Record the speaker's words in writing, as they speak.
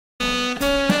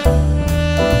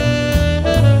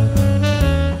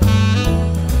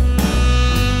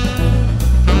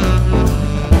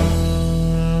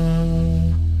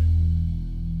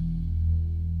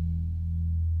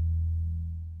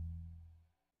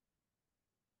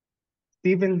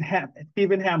Stephen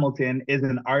Hamilton is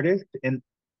an artist and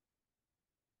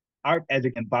art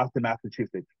educator in Boston,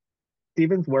 Massachusetts.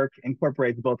 Stephen's work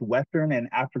incorporates both Western and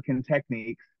African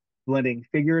techniques, blending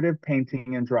figurative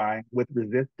painting and drawing with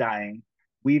resist dyeing,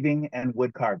 weaving, and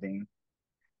wood carving.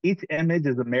 Each image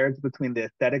is a marriage between the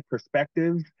aesthetic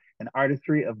perspectives and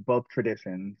artistry of both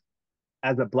traditions.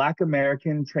 As a Black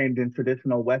American trained in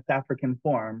traditional West African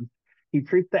forms, he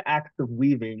treats the acts of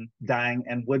weaving, dyeing,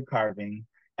 and wood carving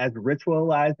as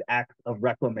ritualized acts of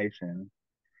reclamation.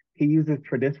 He uses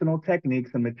traditional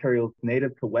techniques and materials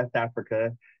native to West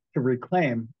Africa to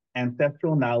reclaim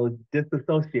ancestral knowledge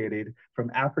dissociated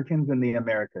from Africans in the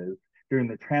Americas during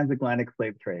the transatlantic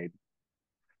slave trade.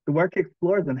 The work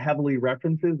explores and heavily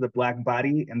references the Black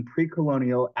body in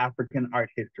pre-colonial African art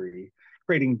history,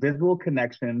 creating visual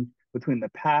connections between the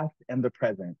past and the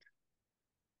present.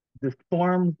 This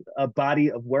forms a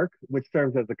body of work which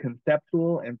serves as a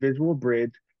conceptual and visual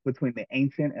bridge between the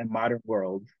ancient and modern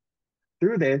worlds.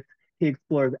 Through this, he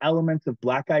explores elements of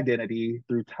Black identity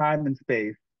through time and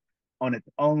space on its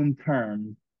own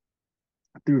terms,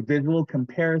 through visual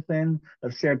comparison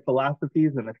of shared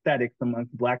philosophies and aesthetics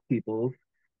amongst Black peoples.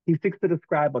 He seeks to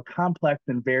describe a complex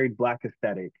and varied Black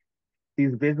aesthetic.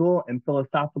 These visual and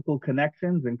philosophical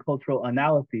connections and cultural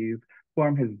analyses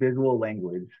form his visual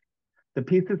language. The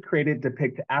pieces created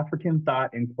depict African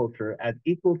thought and culture as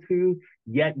equal to,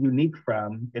 yet unique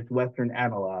from, its Western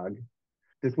analog.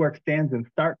 This work stands in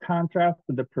stark contrast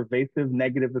to the pervasive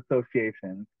negative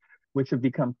associations, which have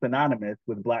become synonymous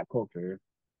with Black culture.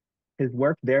 His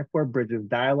work therefore bridges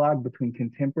dialogue between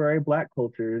contemporary Black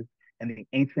cultures and the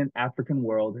ancient African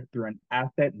world through an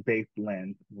asset-based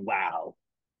lens. Wow.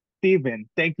 Stephen,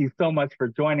 thank you so much for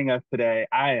joining us today.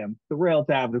 I am thrilled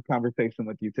to have this conversation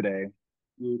with you today.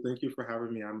 Lou, thank you for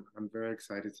having me. I'm very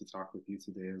excited to talk with you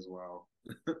today as well.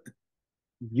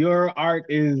 Your art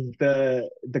is the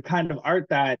kind of art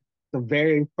that the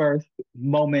very first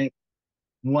moment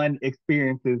one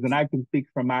experiences, and I can speak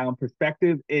from my own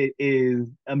perspective, it is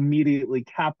immediately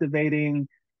captivating.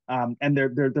 And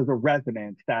there's a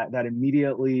resonance that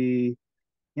immediately,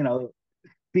 you know,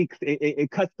 speaks, it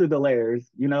cuts through the layers,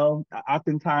 you know.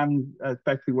 Oftentimes,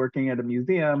 especially working at a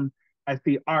museum, I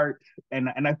see art and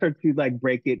I start to like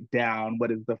break it down.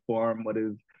 What is the form? What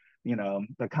is, you know,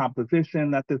 the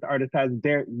composition that this artist has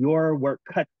there? Your work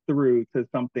cuts through to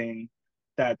something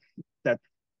that's that's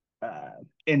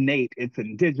innate, it's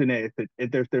indigenous,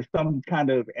 there's some kind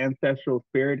of ancestral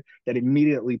spirit that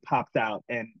immediately pops out,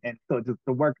 and so just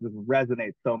the work just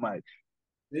resonates so much.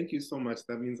 Thank you so much.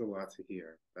 That means a lot to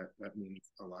hear. That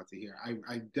means a lot to hear.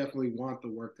 I definitely want the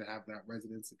work to have that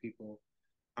resonance to people,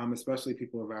 especially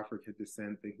people of African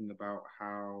descent, thinking about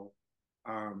how,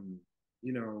 um,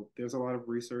 there's a lot of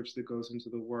research that goes into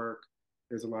the work.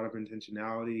 There's a lot of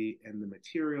intentionality in the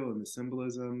material and the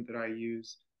symbolism that I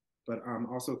use, but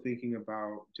also thinking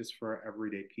about just for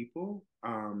everyday people,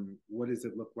 what does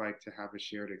it look like to have a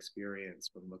shared experience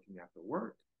when looking at the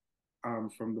work?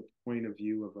 From the point of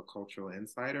view of a cultural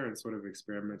insider and sort of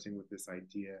experimenting with this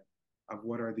idea of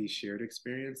what are these shared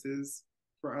experiences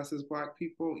for us as Black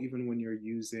people, even when you're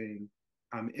using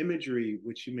imagery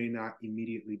which you may not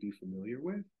immediately be familiar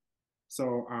with.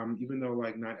 So even though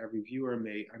like not every viewer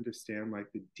may understand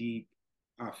like the deep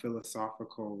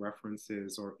philosophical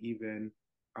references or even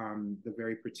the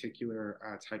very particular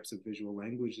types of visual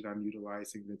language that I'm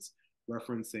utilizing that's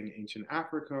referencing ancient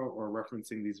Africa or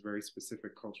referencing these very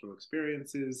specific cultural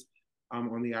experiences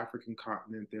on the African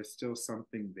continent, there's still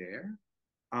something there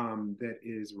that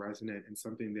is resonant and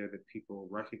something there that people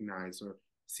recognize or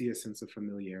see a sense of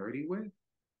familiarity with.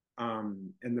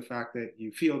 And the fact that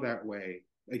you feel that way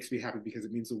makes me happy because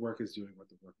it means the work is doing what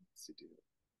the work needs to do.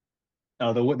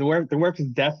 Oh, the work is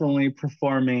definitely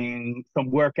performing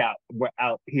some workout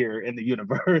out here in the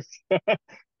universe.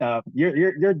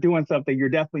 You're doing something. You're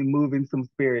definitely moving some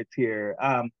spirits here.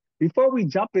 Before we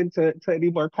jump into any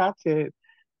more content,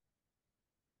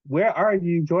 where are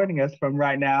you joining us from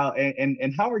right now,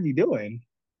 and how are you doing?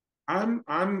 I'm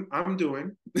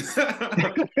doing.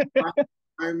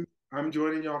 I'm I'm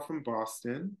joining y'all from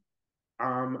Boston.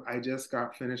 I just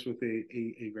got finished with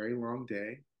a very long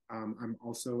day. I'm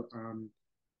also I'm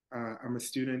a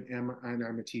student and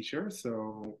I'm a teacher,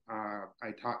 so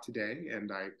I taught today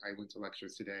and I went to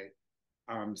lectures today.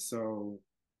 So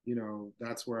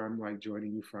that's where I'm like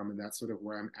joining you from, and that's sort of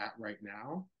where I'm at right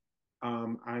now.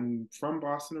 I'm from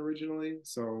Boston originally,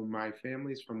 so my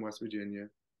family's from West Virginia.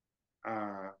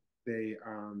 Uh, they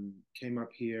came up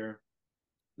here.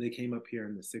 They came up here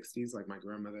in the '60s. Like my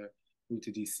grandmother moved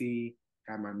to DC,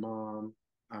 had my mom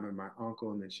and my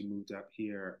uncle, and then she moved up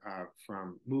here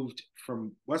moved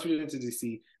from West Virginia to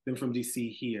DC, then from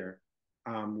DC here.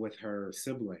 with her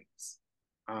siblings.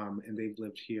 And they've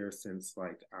lived here since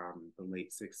like the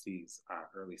late 60s,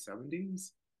 early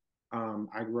 70s.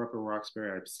 I grew up in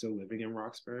Roxbury. I'm still living in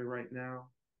Roxbury right now.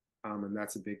 And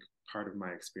that's a big part of my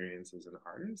experience as an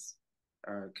artist.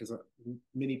 Because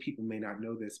many people may not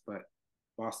know this, but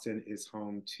Boston is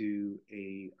home to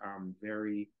a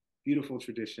very beautiful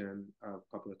tradition of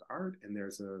public art, and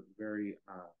there's a very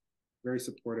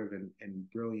supportive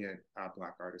and brilliant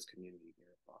Black artist community here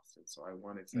in Boston. So I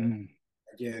wanted to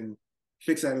again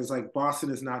fix that as like Boston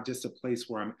is not just a place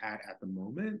where I'm at the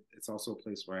moment. It's also a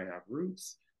place where I have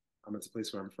roots. It's a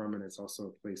place where I'm from, and it's also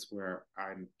a place where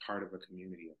I'm part of a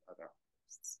community of other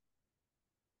artists.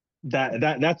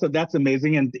 That's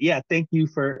amazing, and yeah, thank you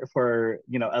for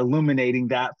illuminating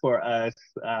that for us.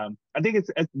 I think it's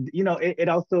it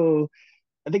also,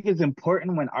 I think it's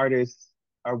important when artists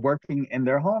are working in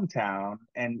their hometown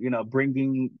and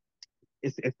bringing,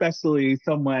 especially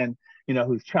someone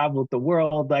who's traveled the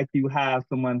world like you have,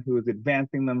 someone who is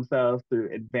advancing themselves through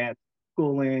advanced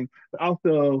schooling, but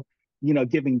also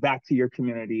giving back to your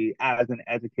community as an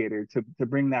educator to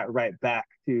bring that right back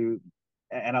to.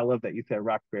 And I love that you said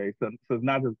Roxbury. So it's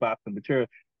not just Boston, but you're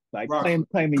like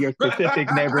claiming your specific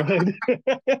neighborhood.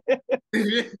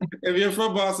 If you're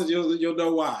from Boston, you'll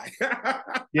know why.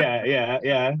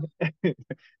 Yeah.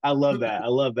 I love that. I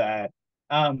love that.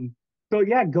 So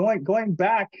yeah, going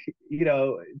back,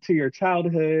 to your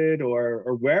childhood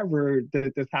or wherever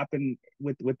this happened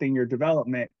within your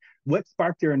development, what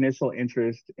sparked your initial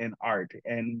interest in art,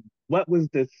 and what was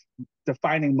this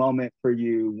defining moment for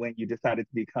you when you decided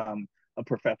to become a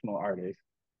professional artist?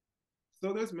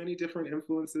 So there's many different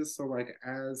influences. So like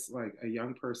as like a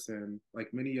young person,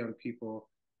 like many young people,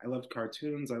 I loved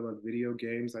cartoons, I loved video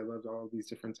games, I loved all of these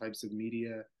different types of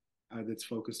media that's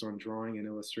focused on drawing and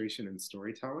illustration and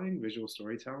storytelling, visual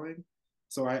storytelling.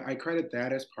 So I credit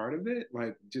that as part of it,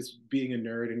 like just being a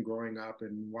nerd and growing up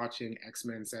and watching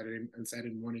X-Men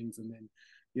Saturday mornings, and then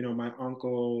my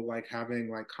uncle like having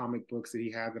like comic books that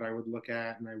he had that I would look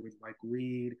at and I would like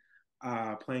read,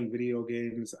 playing video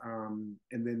games, and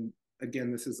then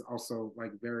again, this is also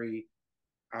like very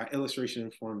illustration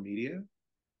informed media.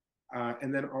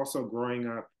 And then also growing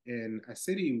up in a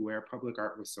city where public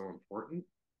art was so important.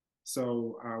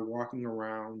 So walking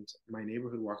around my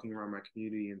neighborhood, walking around my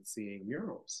community and seeing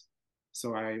murals.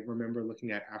 So I remember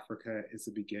looking at Africa is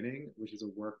the Beginning, which is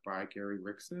a work by Gary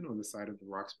Rickson on the side of the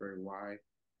Roxbury Y.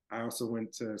 I also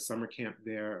went to summer camp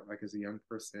there, like as a young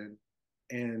person,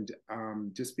 and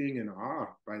just being in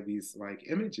awe by these like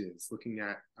images, looking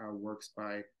at works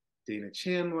by Dana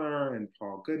Chandler and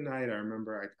Paul Goodnight. I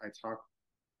remember I talked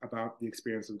about the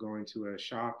experience of going to a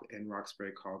shop in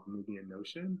Roxbury called Nubian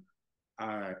Notion.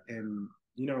 And,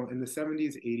 in the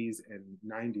 70s, 80s, and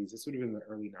 90s, this would have been the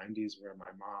early 90s where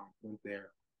my mom went there.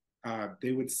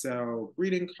 They would sell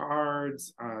greeting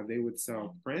cards, they would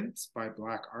sell prints by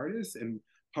Black artists. And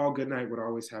Paul Goodnight would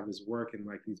always have his work in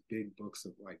like these big books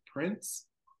of like prints.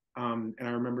 And I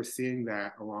remember seeing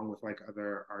that along with like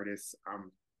other artists,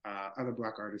 other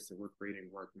Black artists that were creating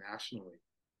work nationally.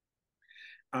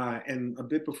 And a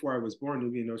bit before I was born,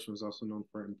 Nubian Notion was also known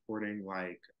for importing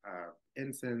like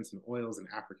incense and oils and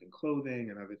African clothing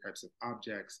and other types of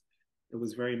objects. It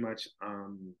was very much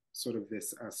sort of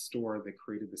this store that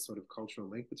created this sort of cultural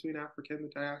link between Africa and the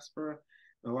diaspora.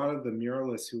 And a lot of the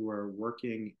muralists who were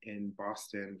working in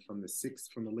Boston from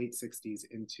the late 60s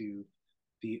into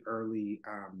the early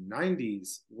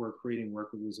 90s were creating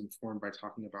work that was informed by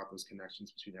talking about those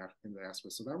connections between Africa and the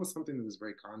diaspora. So that was something that was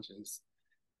very conscious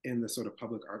in the sort of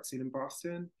public art scene in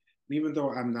Boston. And even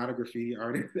though I'm not a graffiti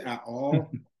artist at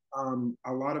all,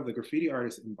 a lot of the graffiti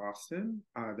artists in Boston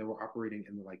that were operating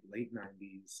in the like late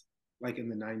 90s, like in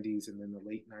the 90s and then the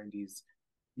late 90s,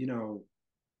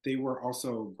 they were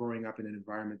also growing up in an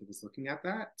environment that was looking at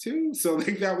that too. So I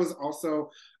think that was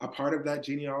also a part of that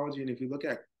genealogy. And if you look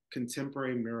at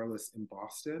contemporary muralists in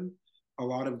Boston, a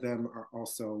lot of them are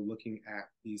also looking at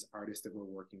these artists that were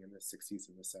working in the 60s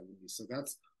and the 70s. So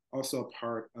that's also a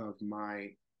part of my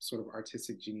sort of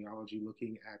artistic genealogy,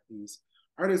 looking at these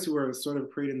artists who are sort of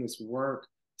creating this work,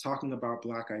 talking about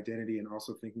Black identity, and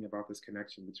also thinking about this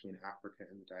connection between Africa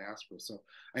and the diaspora. So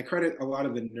I credit a lot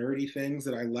of the nerdy things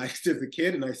that I liked as a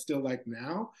kid and I still like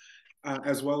now,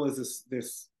 as well as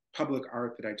this public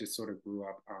art that I just sort of grew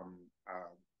up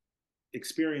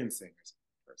experiencing as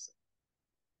a person.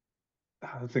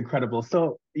 Oh, that's incredible.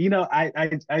 So, I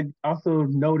also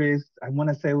noticed, I want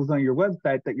to say it was on your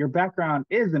website, that your background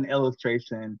is in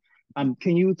illustration.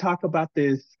 Can you talk about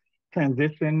this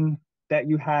transition that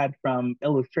you had from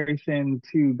illustration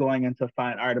to going into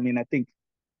fine art? I mean, I think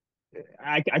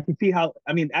I can see how,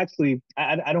 I mean, actually,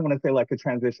 I don't want to say like a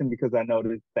transition because I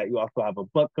noticed that you also have a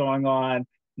book going on,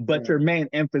 but Yeah. your main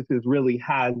emphasis really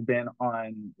has been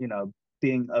on,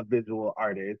 being a visual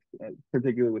artist,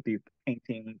 particularly with these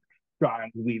paintings,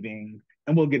 drawings, weaving,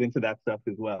 and we'll get into that stuff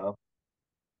as well.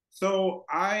 So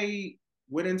I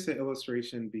went into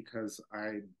illustration because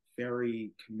I'm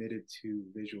very committed to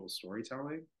visual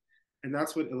storytelling. And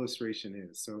that's what illustration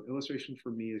is. So illustration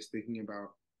for me is thinking about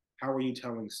how are you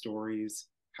telling stories?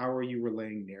 How are you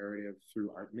relaying narrative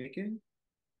through art making?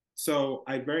 So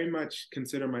I very much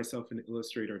consider myself an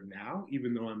illustrator now,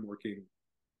 even though I'm working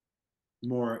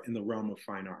more in the realm of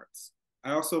fine arts.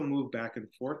 I also move back and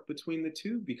forth between the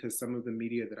two because some of the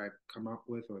media that I've come up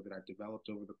with or that I've developed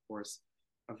over the course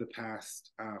of the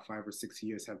past 5 or 6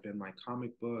 years have been like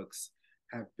comic books,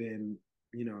 have been,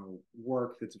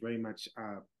 work that's very much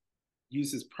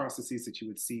uses processes that you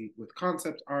would see with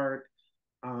concept art.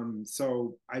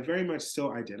 So I very much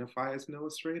still identify as an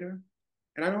illustrator.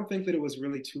 And I don't think that it was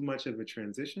really too much of a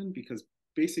transition because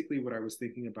basically what I was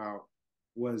thinking about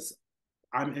was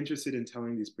I'm interested in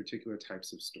telling these particular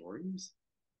types of stories.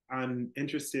 I'm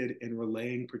interested in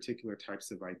relaying particular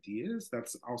types of ideas.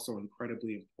 That's also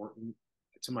incredibly important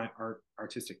to my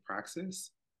artistic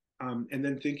praxis. And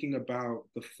then thinking about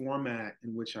the format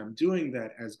in which I'm doing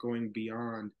that as going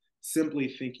beyond simply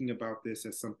thinking about this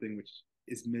as something which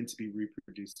is meant to be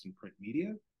reproduced in print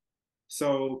media.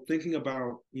 So thinking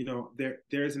about,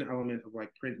 there's an element of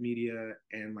like print media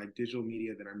and like digital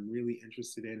media that I'm really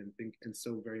interested in and think and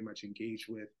still very much engaged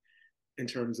with in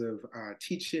terms of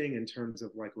teaching, in terms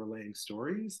of like relaying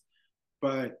stories.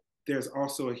 But there's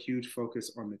also a huge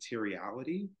focus on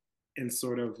materiality and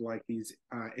sort of like these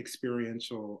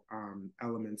experiential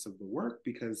elements of the work,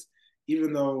 because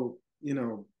even though,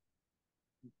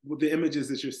 with the images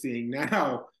that you're seeing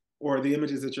now or the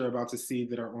images that you're about to see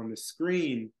that are on the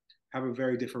screen have a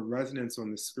very different resonance on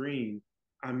the screen.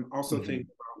 I'm also thinking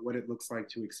about what it looks like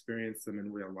to experience them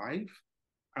in real life.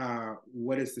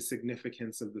 What is the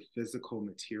significance of the physical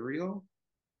material?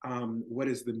 What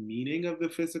is the meaning of the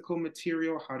physical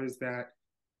material? How does that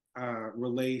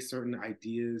relay certain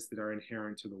ideas that are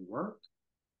inherent to the work?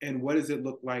 And what does it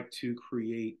look like to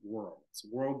create worlds?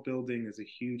 World building is a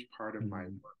huge part of my work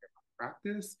and my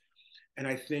practice. And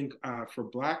I think for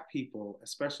Black people,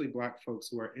 especially Black folks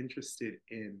who are interested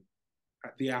in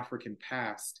the African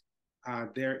past,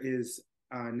 there is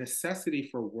a necessity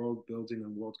for world building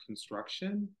and world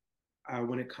construction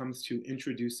when it comes to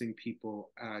introducing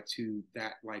people to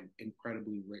that like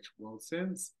incredibly rich world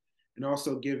sense, and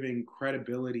also giving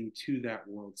credibility to that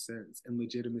world sense and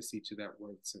legitimacy to that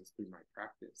world sense through my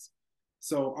practice.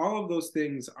 So all of those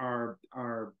things are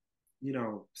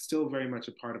still very much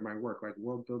a part of my work. Like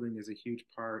world building is a huge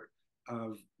part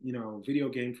of video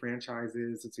game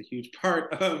franchises. It's a huge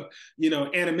part of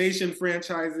animation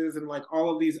franchises and like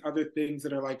all of these other things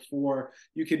that are like, for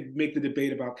you could make the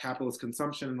debate about capitalist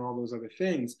consumption and all those other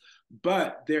things,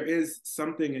 but there is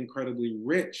something incredibly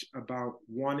rich about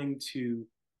wanting to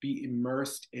be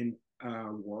immersed in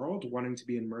a world, wanting to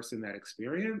be immersed in that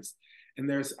experience. And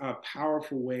there's a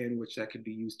powerful way in which that could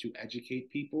be used to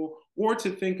educate people or to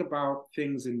think about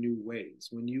things in new ways.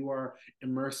 When you are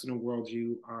immersed in a world,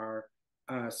 you are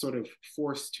sort of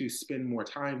forced to spend more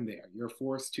time there. You're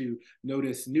forced to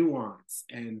notice nuance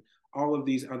and all of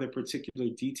these other particular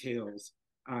details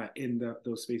in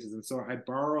those spaces. And so I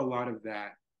borrow a lot of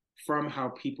that from how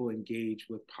people engage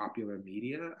with popular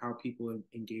media, how people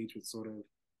engage with sort of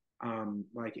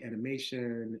like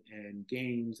animation and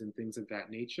games and things of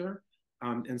that nature.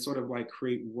 And sort of like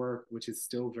create work which is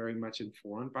still very much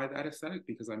informed by that aesthetic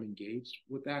because I'm engaged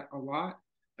with that a lot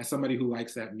as somebody who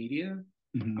likes that media,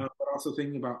 but also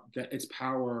thinking about its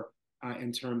power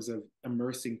in terms of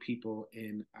immersing people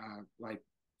in like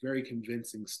very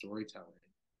convincing storytelling.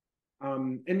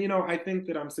 And I think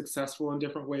that I'm successful in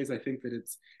different ways. I think that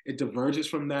it diverges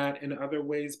from that in other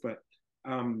ways, but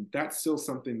that's still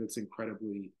something that's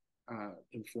incredibly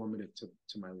informative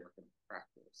to my work and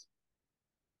practice.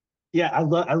 Yeah, I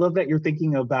love that you're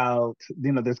thinking about,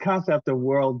 this concept of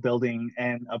world building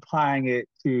and applying it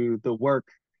to the work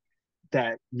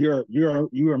that you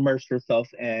immerse yourself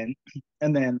in,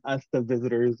 and then us the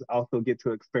visitors also get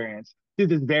to experience through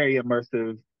this very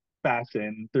immersive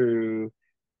fashion. Through,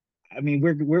 I mean,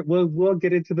 we'll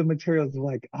get into the materials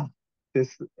like, oh,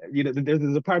 this,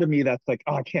 there's a part of me that's like,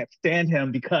 oh, I can't stand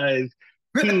him because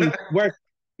he works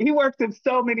he works in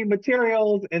so many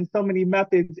materials and so many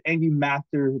methods, and you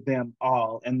master them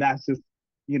all. And that's just,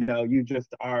 you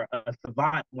just are a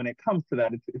savant when it comes to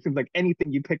that. It seems like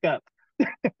anything you pick up,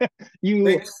 you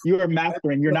Thanks. you are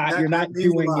mastering. You're not That you're not means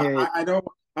a doing lot. it. I don't.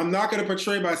 I'm not going to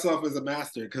portray myself as a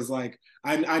master because like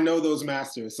I know those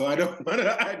masters, so I don't want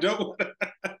to. I don't want to.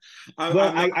 Well,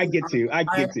 I'm not. I get you. I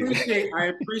get you. I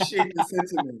appreciate the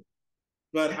sentiment,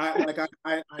 but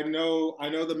I know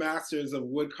the masters of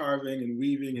wood carving and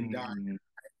weaving and dyeing.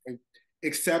 Mm, I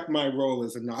accept my role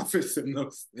as a novice in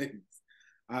those things.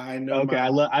 I know okay,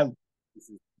 my.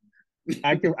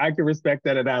 I can respect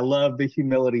that, and I love the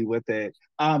humility with it.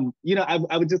 You know,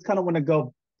 I would just kind of want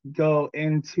to go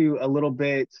into a little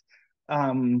bit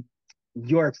um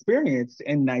your experience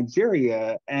in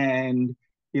Nigeria and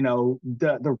you know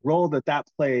the role that that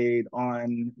played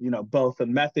on you know both the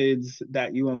methods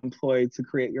that you employed to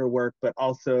create your work, but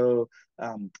also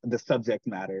the subject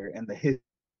matter and the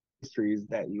histories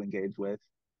that you engage with.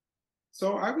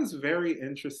 So I was very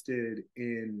interested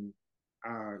in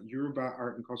Yoruba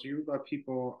art and culture. Yoruba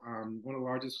people, one of the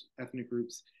largest ethnic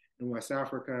groups in West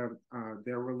Africa.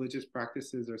 Their religious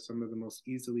practices are some of the most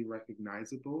easily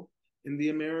recognizable in the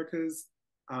Americas.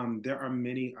 There are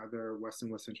many other West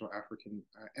and West Central African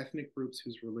ethnic groups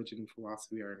whose religion and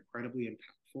philosophy are incredibly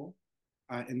impactful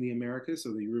in the Americas.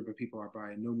 So the Yoruba people are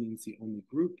by no means the only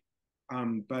group,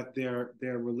 but their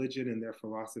religion and their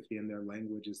philosophy and their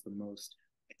language is the most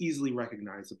easily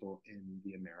recognizable in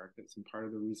the Americas. And part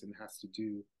of the reason has to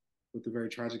do with the very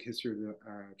tragic history of the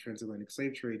transatlantic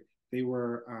slave trade. They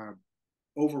were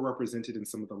overrepresented in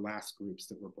some of the last groups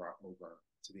that were brought over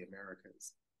to the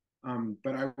Americas.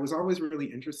 But I was always really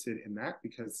interested in that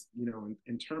because, you know,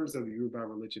 in terms of Yoruba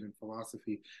religion and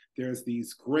philosophy, there's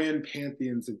these grand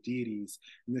pantheons of deities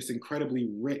and this incredibly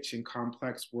rich and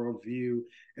complex worldview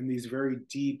and these very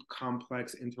deep,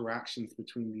 complex interactions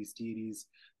between these deities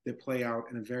that play out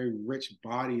in a very rich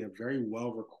body of very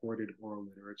well recorded oral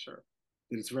literature.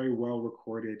 That it's very well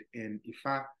recorded in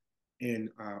Ifa, in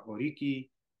Oriki,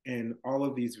 and all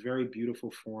of these very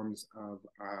beautiful forms of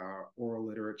oral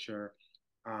literature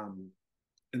um,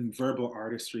 and verbal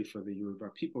artistry for the Yoruba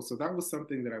people. So that was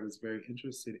something that I was very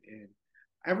interested in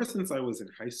ever since I was in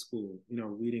high school, you know,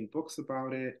 reading books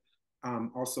about it,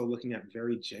 also looking at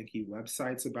very janky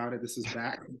websites about it. This was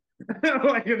back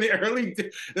like in the early,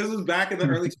 this was back in the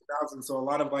early 2000s. So a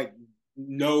lot of like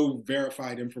no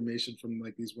verified information from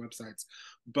like these websites,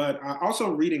 but also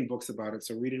reading books about it.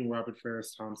 So reading Robert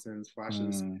Farris Thompson's Flash of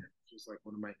the Spirit, which was like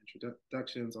one of my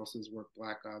introductions, also his work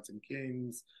Black Gods and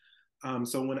Kings.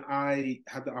 So when I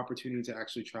had the opportunity to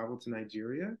actually travel to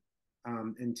Nigeria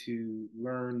and to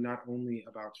learn not only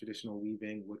about traditional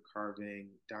weaving, wood carving,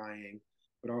 dyeing,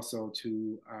 but also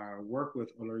to work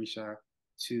with Olorisha,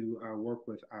 to work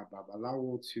with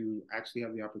Babalawo, to actually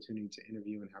have the opportunity to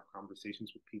interview and have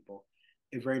conversations with people,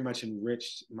 it very much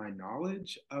enriched my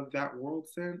knowledge of that world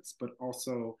sense, but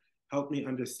also helped me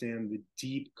understand the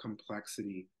deep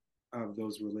complexity of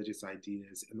those religious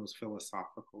ideas and those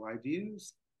philosophical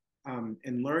ideas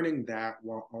and learning that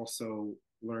while also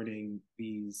learning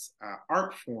these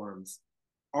art forms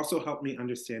also helped me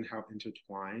understand how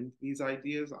intertwined these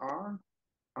ideas are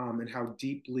and how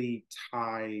deeply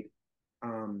tied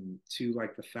to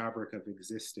like the fabric of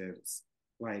existence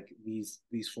like these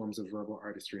forms of verbal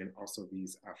artistry and also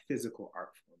these physical art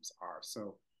forms are.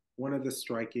 So one of the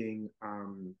striking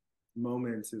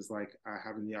moments is like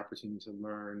having the opportunity to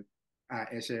learn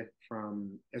essay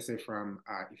from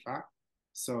Ifa.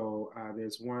 So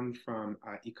there's one from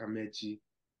Ikameji,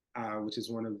 which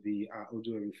is one of the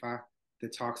Odu Ifa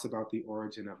that talks about the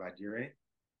origin of Adire.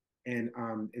 And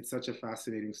it's such a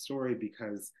fascinating story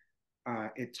because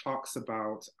it talks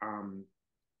about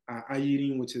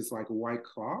Ayirin, which is like white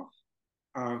cloth,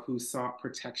 who sought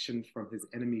protection from his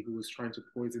enemy who was trying to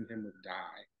poison him with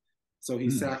dye. So he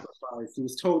Mm. sacrificed, he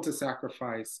was told to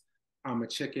sacrifice a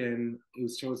chicken. He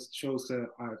was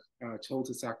told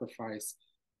to sacrifice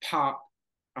pop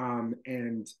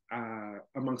and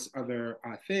amongst other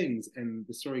things. And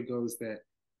the story goes that,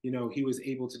 you know, he was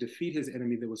able to defeat his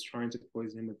enemy that was trying to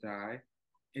poison him with dye.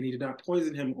 And he did not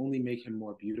poison him, only make him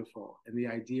more beautiful. And the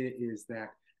idea is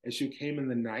that Eshu came in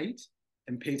the night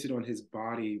and painted on his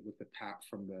body with the pap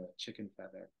from the chicken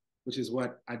feather, which is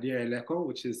what Adire Leko,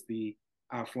 which is the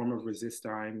form of resist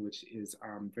dyeing, which is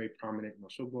very prominent in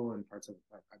Oshobo and parts of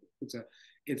Abeokuta.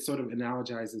 It sort of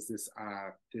analogizes this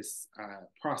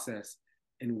process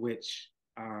in which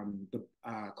the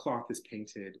cloth is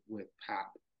painted with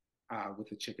pap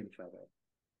with a chicken feather.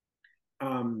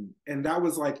 And that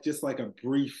was like just like a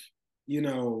brief, you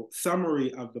know,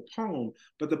 summary of the poem.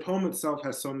 But the poem itself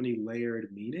has so many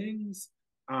layered meanings.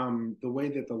 The way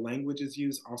that the language is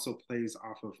used also plays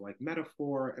off of like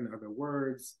metaphor and other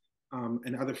words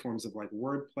and other forms of like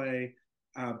wordplay.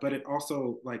 But it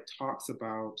also like talks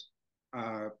about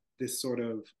this sort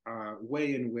of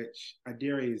way in which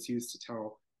Adire is used to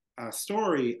tell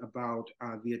story about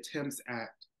the attempts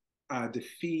at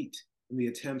defeat and the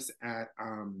attempts at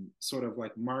sort of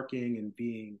like marking and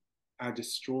being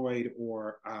destroyed,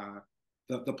 or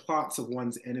the plots of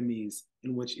one's enemies,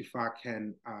 in which Ifa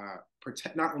can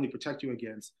protect, not only protect you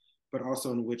against, but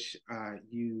also in which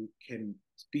you can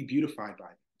be beautified by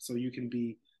them. So you can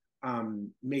be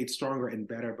made stronger and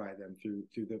better by them through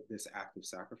this act of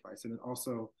sacrifice. And it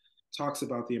also talks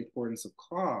about the importance of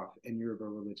cloth in Yoruba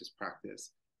religious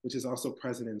practice, which is also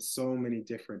present in so many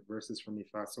different verses from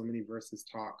Ifa. So many verses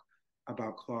talk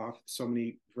about cloth. So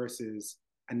many verses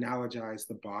analogize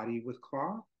the body with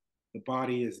cloth. The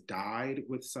body is dyed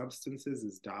with substances,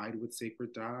 is dyed with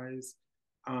sacred dyes.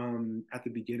 At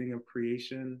the beginning of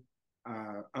creation,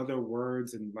 other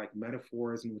words and like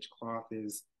metaphors in which cloth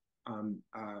is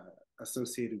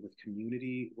associated with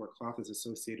community, where cloth is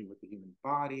associated with the human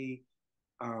body,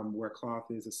 where cloth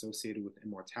is associated with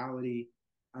immortality.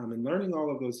 And learning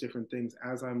all of those different things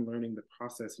as I'm learning the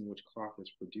process in which cloth is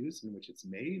produced, in which it's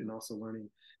made, and also learning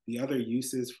the other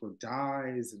uses for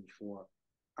dyes and for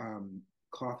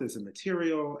cloth as a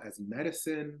material, as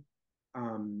medicine,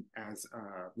 as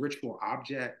a ritual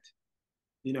object.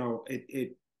 You know,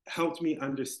 it helped me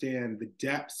understand the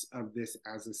depths of this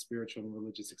as a spiritual and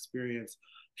religious experience,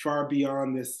 far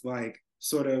beyond this like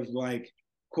sort of like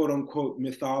quote unquote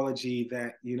mythology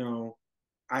that, you know,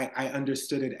 I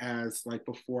understood it as like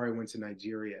before I went to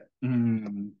Nigeria.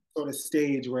 Sort of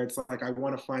stage where it's like I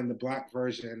want to find the black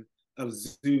version of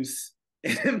Zeus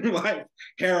and like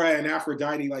Hera and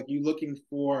Aphrodite, like you looking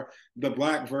for the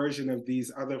black version of these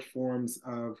other forms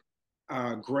of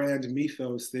grand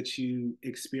mythos that you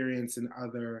experience in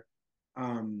other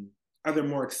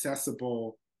more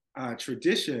accessible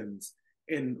traditions,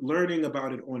 and learning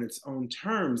about it on its own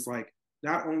terms, like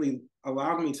not only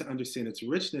allowed me to understand its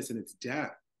richness and its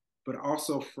depth, but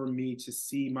also for me to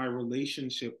see my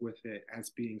relationship with it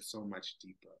as being so much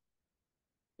deeper.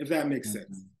 If that makes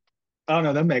sense. Oh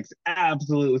no, that makes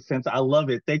absolute sense. I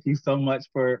love it. Thank you so much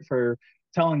for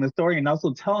telling the story and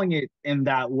also telling it in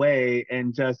that way.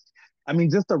 And just, I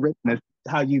mean, just the richness,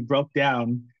 how you broke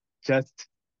down. Just,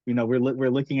 you know,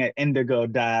 we're looking at indigo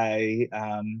dye,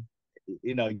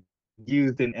 you know,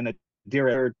 used in a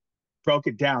deer, broke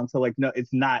it down. So like, no,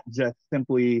 it's not just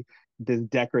simply this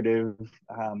decorative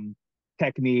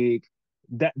technique.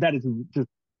 That is just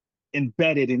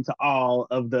embedded into all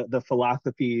of the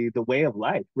philosophy, the way of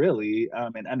life, really,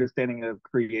 and understanding of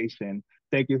creation.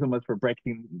 Thank you so much for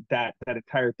breaking that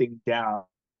entire thing down,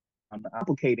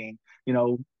 complicating, you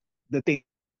know, the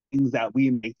things that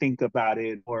we may think about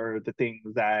it, or the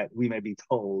things that we may be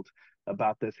told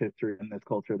about this history and this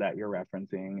culture that you're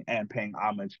referencing and paying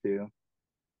homage to.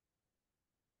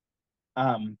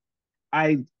 Um,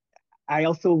 I I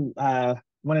also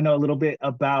want to know a little bit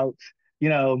about, you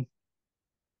know,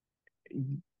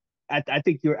 I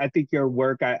think your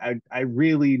work, I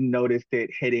really noticed it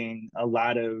hitting a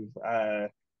lot of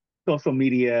social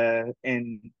media,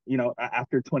 and you know,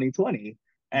 after 2020.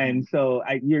 And so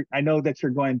I know that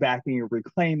you're going back and you're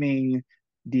reclaiming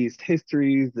these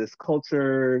histories, this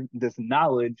culture, this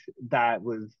knowledge that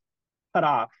was cut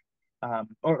off,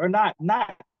 or not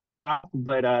off,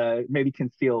 but maybe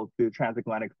concealed through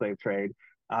transatlantic slave trade.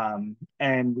 And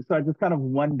so I just kind of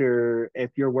wonder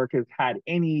if your work has had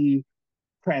any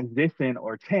transition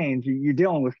or change. You're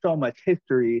dealing with so much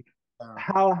history.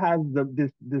 How has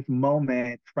this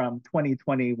moment from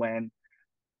 2020, when,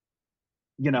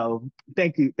 you know,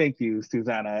 thank you,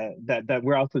 Susanna, that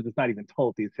we're also just not even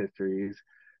told these histories.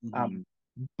 Um,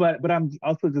 but I'm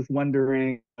also just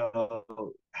wondering,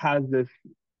 has this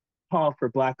call for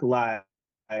Black lives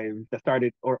that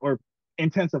started or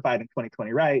intensified in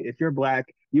 2020, right? If you're Black,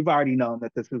 you've already known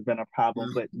that this has been a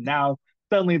problem, but now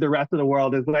suddenly the rest of the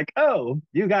world is like, oh,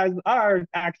 you guys are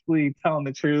actually telling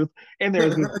the truth, and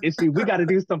there's this issue. We got to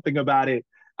do something about it.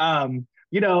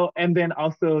 You know, and then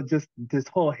also just this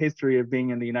whole history of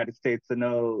being in the United States. To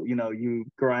know, you know, you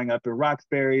growing up in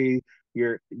Roxbury,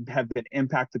 you have been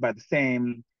impacted by the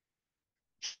same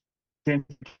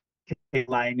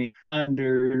lining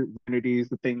under communities,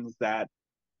 the things that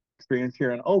experience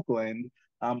here in Oakland,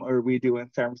 or we do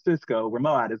in San Francisco, where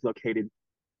Moab is located.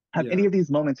 Have any of these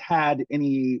moments had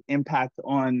any impact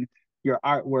on your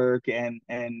artwork and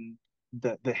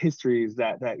the histories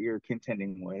that you're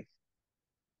contending with?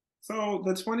 So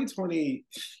the 2020,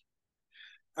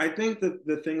 I think that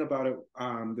the thing about it,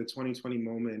 the 2020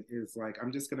 moment is like,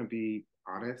 I'm just going to be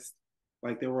honest.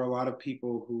 Like there were a lot of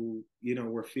people who, you know,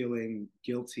 were feeling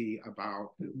guilty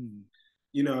about,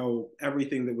 you know,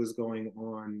 everything that was going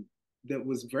on, that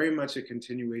was very much a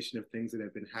continuation of things that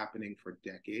have been happening for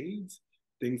decades,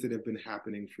 things that have been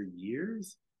happening for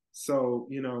years. So,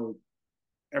 you know,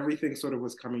 everything sort of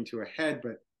was coming to a head,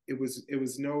 but it was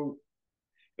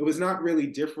not really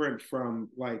different from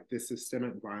like the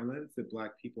systemic violence that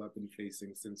Black people have been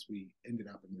facing since we ended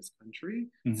up in this country,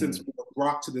 since we were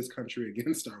brought to this country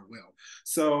against our will.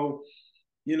 So,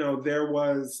 you know, there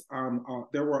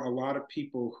were a lot of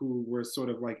people who were sort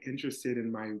of like interested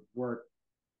in my work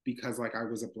because like I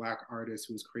was a Black artist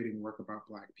who was creating work about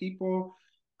Black people.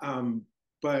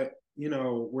 But, you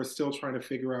know, we're still trying to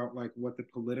figure out like what the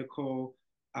political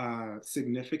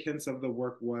significance of the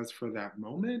work was for that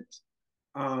moment.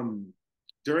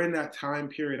 During that time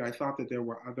period, I thought that there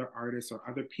were other artists or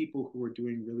other people who were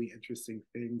doing really interesting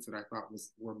things that I thought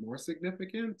were more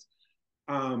significant,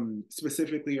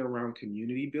 specifically around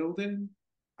community building.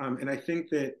 And I think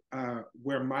that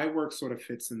where my work sort of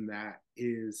fits in that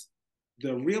is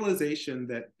the realization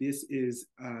that this is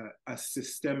a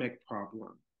systemic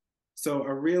problem. So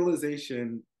a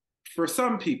realization for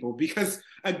some people, because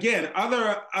again,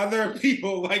 other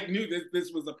people like knew that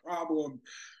this was a problem.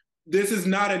 This is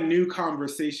not a new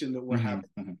conversation that we're having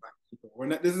with Black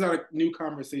people. This is not a new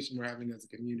conversation we're having as a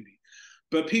community,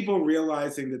 but people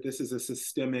realizing that this is a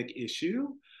systemic issue.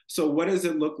 So what does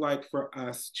it look like for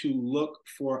us to look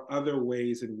for other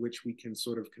ways in which we can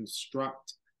sort of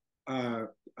construct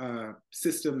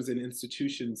systems and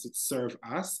institutions that serve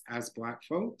us as Black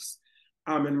folks,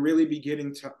 and really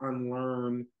beginning to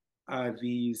unlearn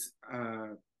these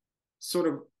sort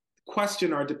of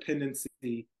question our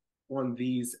dependency on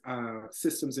these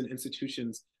systems and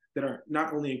institutions that are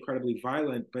not only incredibly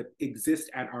violent, but exist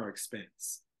at our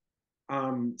expense.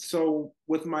 So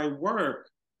with my work,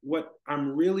 what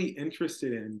I'm really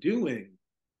interested in doing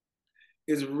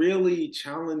is really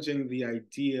challenging the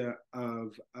idea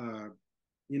of,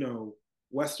 you know,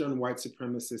 Western white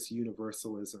supremacist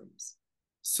universalisms.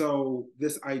 So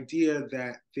this idea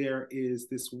that there is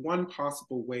this one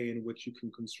possible way in which you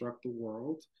can construct the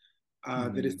world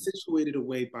that is situated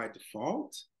away by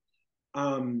default,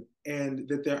 and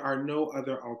that there are no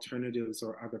other alternatives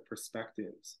or other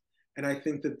perspectives. And I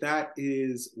think that that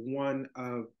is one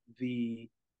of the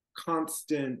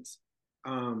constant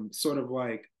sort of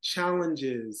like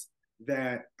challenges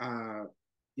that,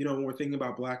 you know, when we're thinking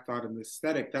about Black thought and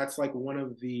aesthetic, that's like one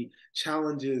of the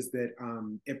challenges that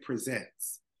it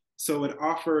presents. So it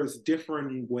offers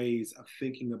different ways of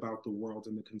thinking about the world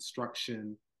and the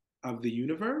construction of the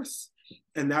universe.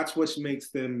 And that's what makes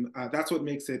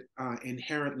it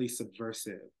inherently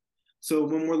subversive. So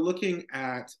when we're looking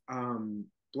at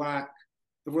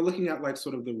if we're looking at like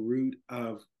sort of the root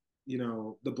of, you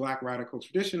know, the Black radical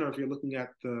tradition, or if you're looking at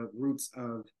the roots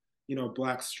of, you know,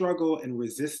 Black struggle and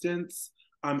resistance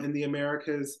in the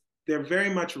Americas, they're very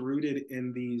much rooted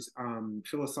in these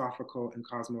philosophical and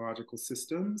cosmological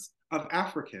systems of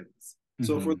Africans.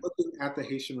 So if we're looking at the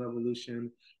Haitian Revolution,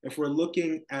 if we're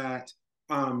looking at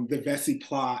the Vesey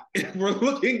Plot, if we're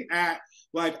looking at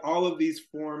like all of these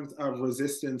forms of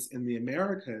resistance in the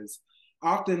Americas,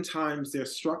 oftentimes they're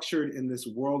structured in this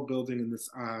world building and this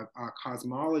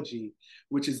cosmology,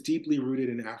 which is deeply rooted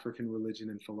in African religion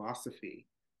and philosophy.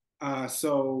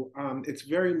 So it's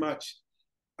very much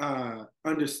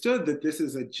understood that this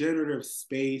is a generative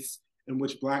space in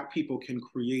which Black people can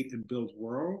create and build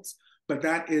worlds, but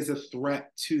that is a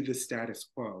threat to the status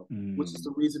quo, which is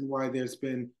the reason why there's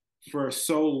been for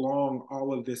so long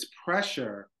all of this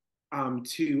pressure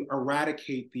to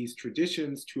eradicate these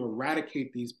traditions, to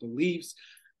eradicate these beliefs,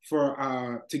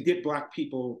 to get Black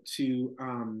people to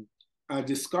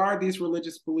discard these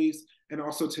religious beliefs, and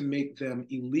also to make them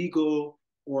illegal,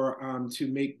 or to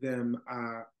make them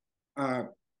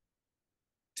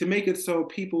to make it so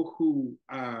people who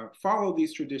follow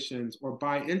these traditions or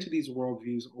buy into these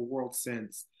worldviews or world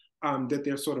sense, that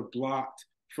they're sort of blocked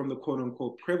from the quote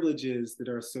unquote privileges that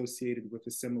are associated with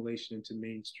assimilation into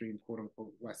mainstream quote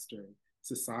unquote Western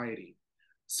society.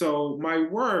 So my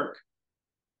work,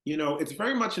 you know, it's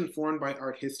very much informed by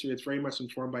art history. It's very much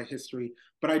informed by history,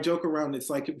 but I joke around, it's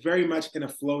like very much in a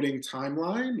floating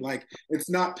timeline. Like it's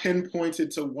not pinpointed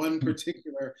to one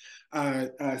particular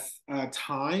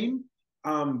time,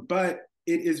 but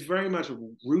it is very much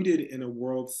rooted in a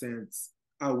world sense,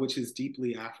 which is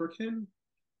deeply African.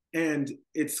 And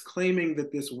it's claiming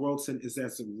that this world sense is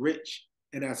as rich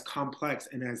and as complex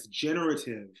and as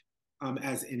generative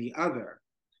as any other.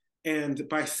 And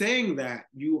by saying that,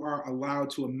 you are allowed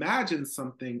to imagine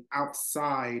something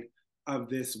outside of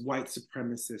this white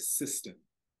supremacist system.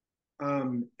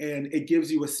 And it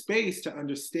gives you a space to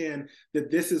understand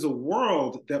that this is a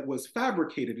world that was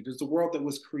fabricated. It is a world that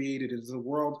was created. It is a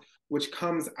world which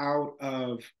comes out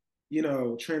of, you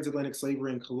know, transatlantic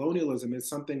slavery and colonialism. Is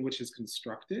something which is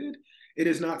constructed. It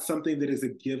is not something that is a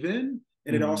given.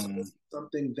 And it also Mm. is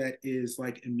something that is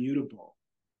like immutable.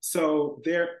 So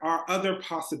there are other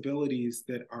possibilities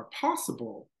that are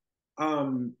possible.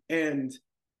 And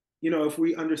if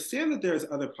we understand that there's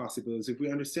other possibilities, if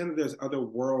we understand that there's other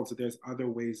worlds, that there's other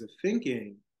ways of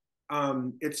thinking,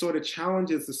 it sort of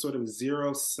challenges the sort of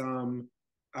zero sum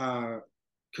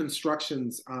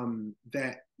constructions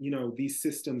that these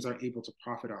systems are able to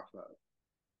profit off of.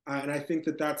 And I think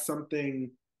that that's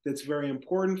something that's very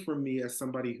important for me as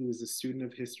somebody who is a student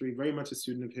of history, very much a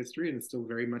student of history, and is still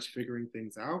very much figuring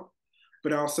things out,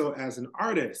 but also as an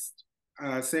artist,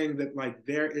 saying that like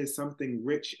there is something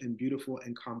rich and beautiful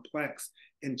and complex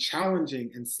and challenging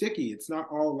and sticky. It's not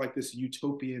all like this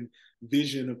utopian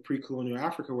vision of pre-colonial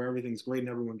Africa where everything's great and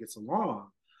everyone gets along.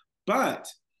 But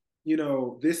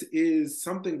this is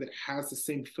something that has the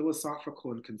same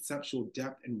philosophical and conceptual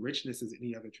depth and richness as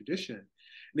any other tradition.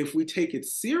 And if we take it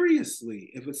seriously,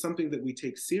 if it's something that we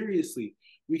take seriously,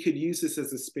 we could use this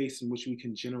as a space in which we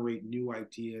can generate new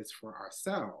ideas for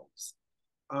ourselves.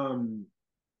 And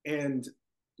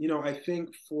I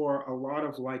think for a lot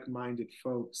of like-minded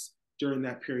folks during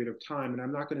that period of time, and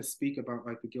I'm not going to speak about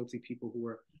like the guilty people who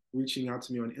are reaching out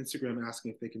to me on Instagram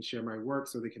asking if they can share my work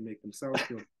so they can make themselves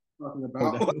feel talking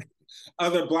about like,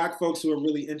 other Black folks who are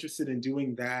really interested in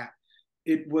doing that.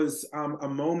 It was a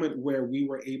moment where we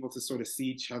were able to sort of see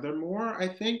each other more, I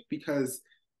think, because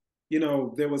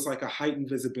there was like a heightened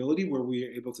visibility where we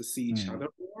were able to see each other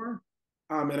more.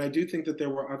 And I do think that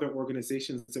there were other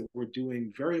organizations that were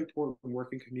doing very important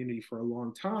work in community for a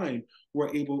long time, were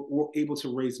able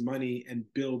to raise money and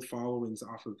build followings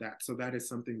off of that. So that is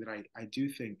something that I do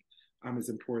think is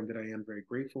important, that I am very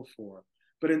grateful for.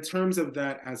 But in terms of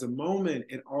that as a moment,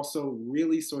 it also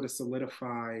really sort of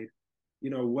solidified,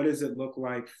 what does it look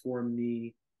like for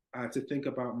me to think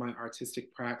about my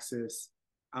artistic praxis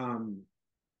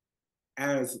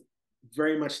as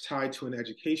very much tied to an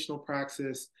educational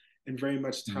praxis and very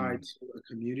much tied to a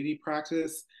community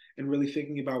practice, and really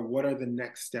thinking about what are the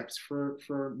next steps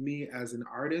for me as an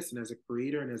artist and as a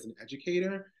creator and as an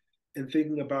educator, and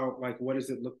thinking about like what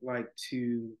does it look like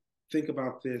to think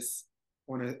about this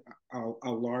on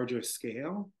a larger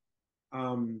scale.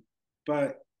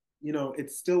 But it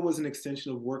still was an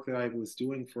extension of work that I was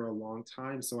doing for a long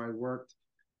time. So I worked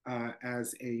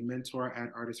as a mentor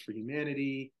at Artists for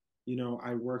Humanity.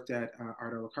 I worked at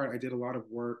Art a la carte. I did a lot of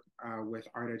work with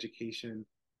art education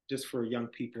just for young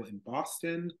people in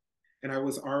Boston. And I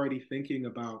was already thinking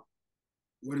about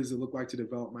what does it look like to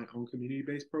develop my own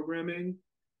community-based programming.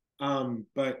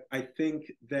 But I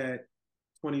think that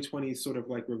 2020 sort of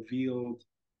like revealed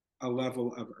a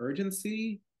level of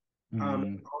urgency.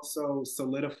 Also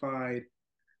solidified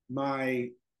my,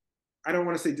 I don't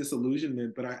want to say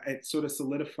disillusionment, but it sort of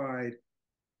solidified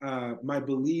my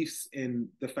beliefs in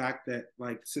the fact that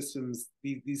like systems,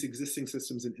 these existing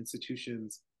systems and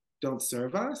institutions don't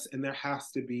serve us, and there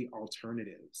has to be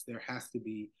alternatives. There has to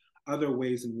be other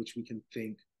ways in which we can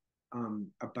think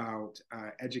about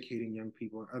educating young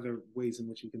people, other ways in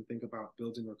which we can think about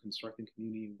building or constructing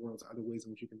community in worlds, other ways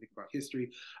in which we can think about history,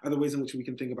 other ways in which we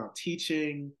can think about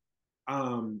teaching,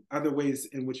 other ways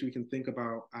in which we can think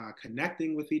about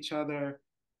connecting with each other.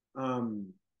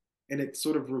 And it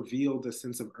sort of revealed a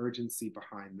sense of urgency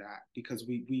behind that, because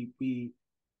we we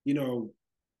knew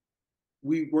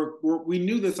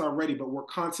this already, but we're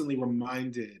constantly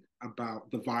reminded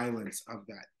about the violence of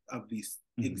these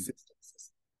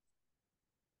existences.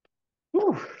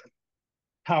 Whew.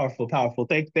 Powerful.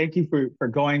 Thank you for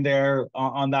going there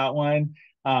on that one.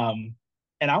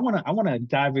 And I wanna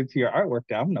dive into your artwork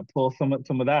now. I'm gonna pull some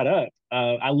of that up.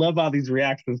 I love all these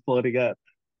reactions floating up.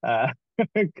 Uh,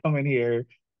 coming here.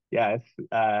 Yes,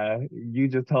 you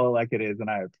just told it like it is, and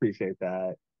I appreciate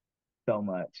that so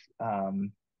much.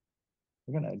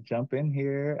 We're gonna jump in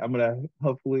here. I'm gonna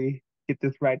hopefully get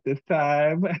this right this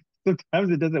time.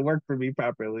 Sometimes it doesn't work for me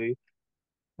properly.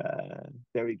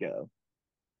 There we go.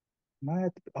 Am I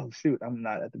at oh shoot, I'm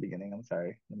not at the beginning. I'm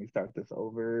sorry. Let me start this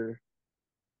over.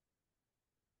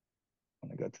 I'm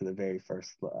gonna go to the very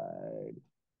first slide.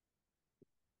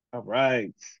 All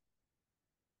right.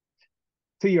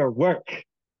 To your work.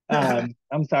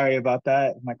 I'm sorry about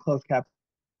that. My closed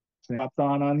captioning pops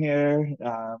on here.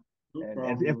 No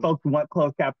And if problem. folks want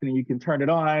closed captioning, you can turn it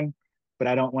on, but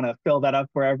I don't want to fill that up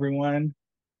for everyone.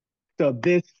 So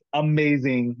this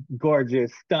amazing,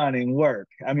 gorgeous, stunning work.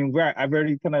 I mean, I've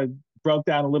already kind of broke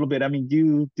down a little bit. I mean,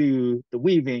 you do the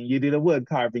weaving, you do the wood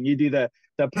carving, you do the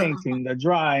painting, the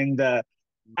drawing,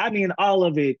 I mean, all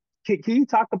of it. Can you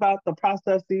talk about the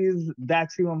processes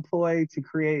that you employ to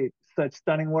create such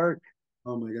stunning work?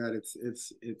 Oh my God,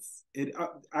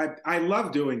 I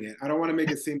love doing it. I don't want to make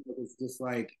it seem like it's just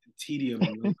like tedium.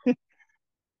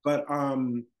 But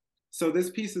so this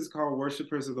piece is called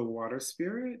Worshippers of the Water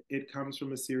Spirit. It comes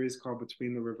from a series called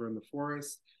Between the River and the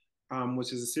Forest,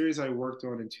 which is a series I worked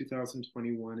on in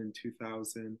 2021 and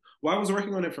 2000. Well, I was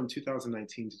working on it from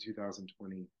 2019 to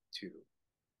 2022.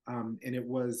 And it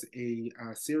was a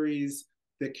series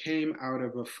that came out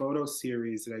of a photo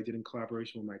series that I did in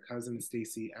collaboration with my cousin,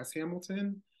 Stacey S.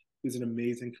 Hamilton, who's an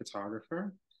amazing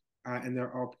photographer. And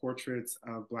they're all portraits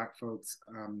of Black folks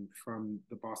from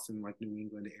the Boston, like New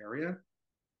England area.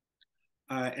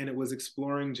 And it was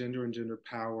exploring gender and gender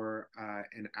power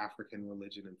and African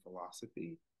religion and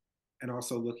philosophy, and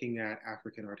also looking at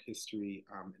African art history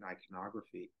and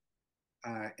iconography.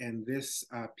 And this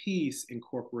piece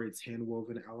incorporates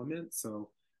hand-woven elements. So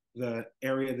the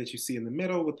area that you see in the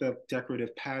middle with the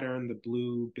decorative pattern, the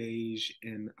blue, beige,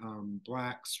 and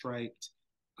black striped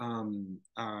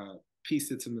piece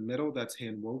that's in the middle, that's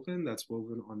hand-woven. That's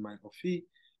woven on my ofi,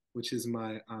 which is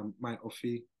my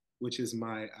ofi, which is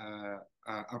my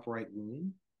upright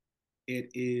loom. It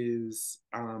is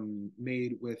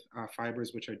made with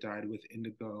fibers which are dyed with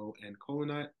indigo and kola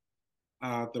nut.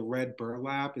 The red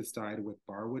burlap is dyed with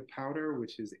barwood powder,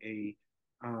 which is a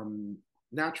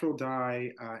natural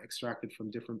dye extracted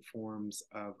from different forms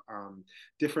of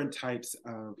different types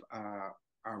of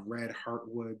red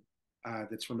heartwood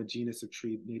that's from a genus of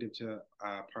tree native to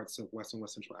parts of West and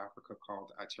West Central Africa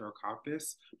called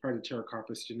Pterocarpus, part of the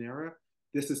Pterocarpus genera.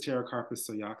 This is Pterocarpus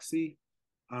soyaxi.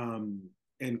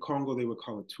 In Congo, they would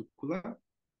call it tukula.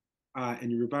 In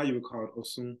Yoruba, you would call it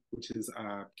osun, which is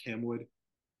camwood.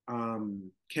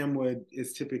 Camwood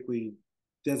is typically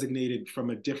designated from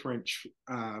a different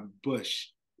bush,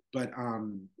 but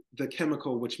the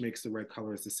chemical which makes the red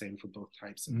color is the same for both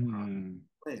types of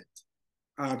plants.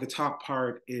 The top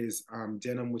part is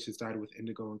denim, which is dyed with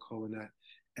indigo and kola nut,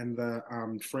 and the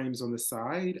frames on the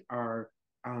side are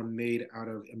made out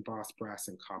of embossed brass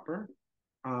and copper.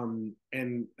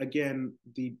 And again,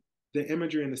 the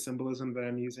imagery and the symbolism that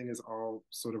I'm using is all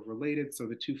sort of related. So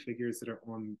the two figures that are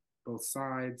on both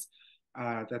sides,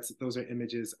 those are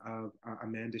images of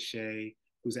Amanda Shea,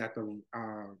 who's at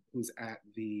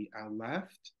the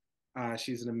left.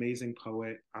 She's an amazing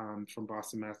poet from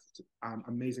Boston,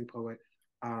 amazing poet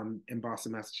in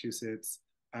Boston, Massachusetts.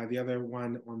 The other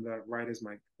one on the right is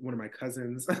one of my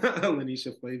cousins,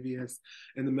 Lanisha Flavius.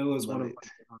 In the middle is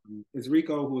is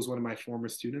Rico, who was one of my former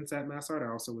students at Mass Art.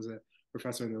 I also was a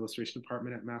professor in the illustration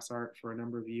department at Mass Art for a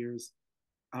number of years.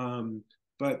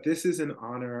 But this is in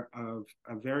honor of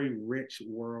a very rich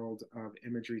world of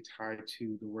imagery tied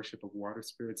to the worship of water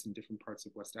spirits in different parts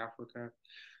of West Africa.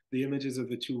 The images of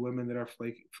the two women that are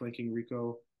flanking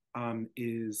Rico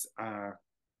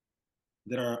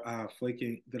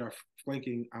that are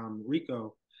flanking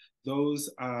Rico. Those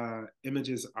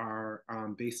images are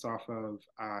based off of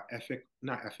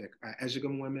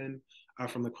Ejigam women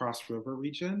from the Cross River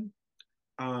region.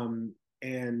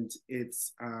 And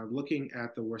it's looking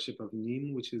at the worship of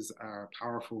Nim, which is a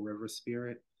powerful river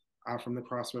spirit from the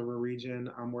Cross River region,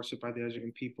 worshipped by the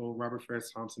Ejigam people. Robert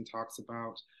Farris Thompson talks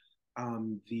about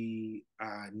the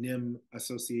NIM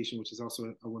Association, which is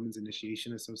also a women's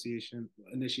initiation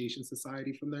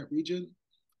society from that region.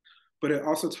 But it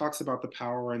also talks about the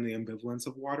power and the ambivalence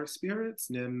of water spirits.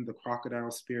 NIM, the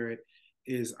crocodile spirit,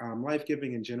 is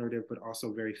life-giving and generative, but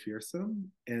also very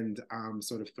fearsome and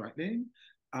sort of threatening.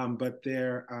 But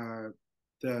they're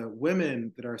the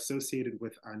women that are associated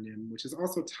with NIM, which is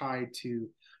also tied to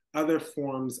other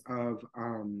forms of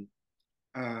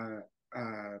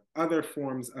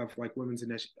like women's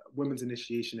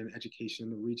initiation and education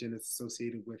in the region. Is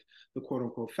associated with the quote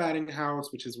unquote fatting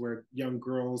house, which is where young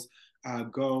girls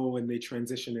go and they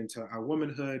transition into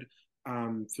womanhood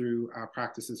through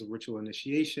practices of ritual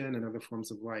initiation and other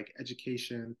forms of like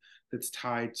education that's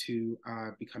tied to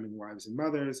becoming wives and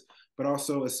mothers, but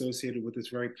also associated with this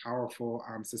very powerful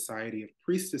society of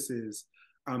priestesses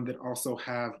that also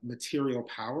have material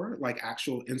power, like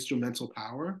actual instrumental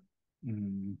power.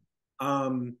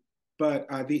 But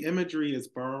the imagery is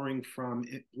borrowing from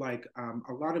it, like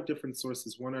a lot of different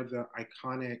sources. One are the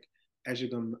iconic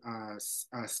Ejigam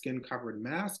skin-covered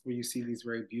mask, where you see these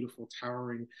very beautiful,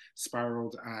 towering,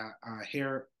 spiraled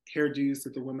hairdos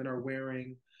that the women are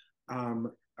wearing.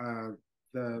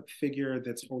 The figure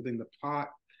that's holding the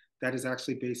pot, that is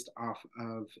actually based off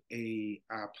of a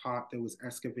pot that was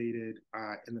excavated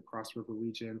in the Cross River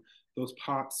region. Those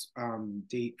pots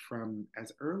date from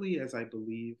as early as, I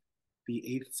believe, the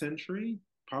 8th century,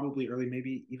 probably early,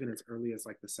 maybe even as early as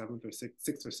like the 7th or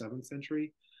 6th or 7th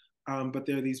century. But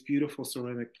there are these beautiful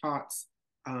ceramic pots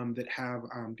that have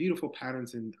beautiful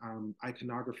patterns in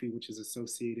iconography, which is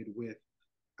associated with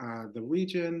the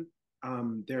region.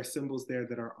 There are symbols there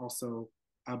that are also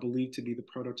believed to be the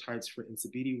prototypes for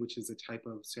Nsibidi, which is a type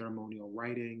of ceremonial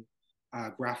writing,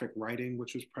 graphic writing,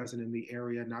 which was present in the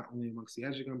area, not only amongst the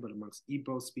Ejigan, but amongst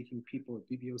Igbo-speaking people,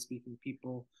 Ibibio-speaking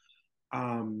people.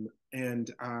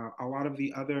 And a lot of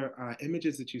the other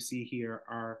images that you see here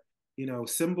are,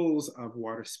 symbols of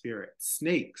water spirits.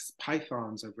 Snakes,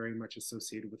 pythons are very much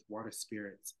associated with water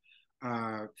spirits.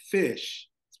 Fish,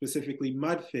 specifically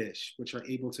mudfish, which are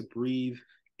able to breathe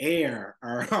air,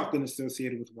 are often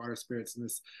associated with water spirits, and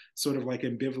this sort of like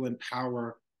ambivalent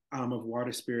power of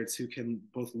water spirits who can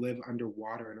both live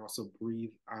underwater and also breathe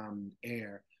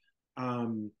air.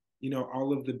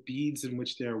 All of the beads in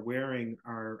which they're wearing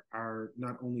are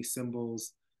not only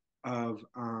symbols of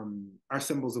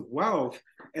wealth,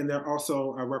 and they're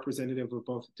also representative of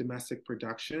both domestic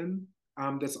production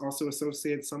that's also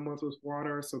associated somewhat with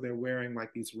water. So they're wearing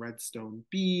like these red stone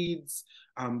beads.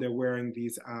 They're wearing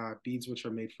these beads which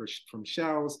are made from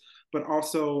shells, but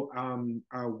also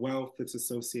wealth that's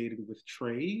associated with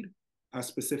trade,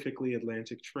 specifically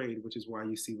Atlantic trade, which is why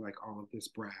you see like all of this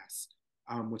brass,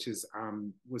 which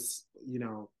was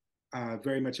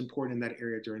very much important in that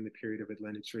area during the period of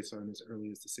Atlantic trade, so as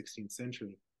early as the 16th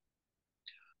century.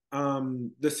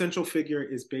 The central figure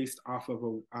is based off of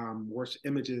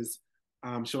images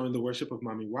showing the worship of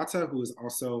Mami Wata, who is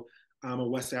also a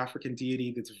West African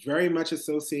deity that's very much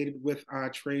associated with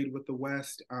trade with the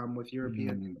West, with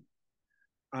European,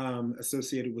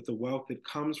 associated with the wealth that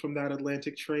comes from that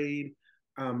Atlantic trade,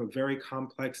 a very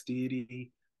complex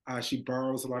deity. She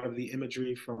borrows a lot of the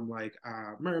imagery from like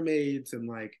mermaids and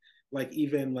like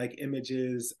even like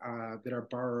images that are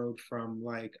borrowed from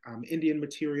like Indian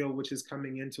material, which is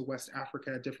coming into West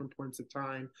Africa at different points of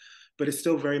time, but it's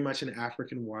still very much an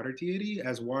African water deity,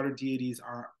 as water deities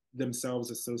are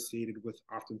themselves associated with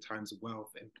oftentimes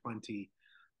wealth and plenty.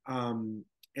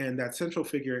 And that central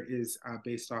figure is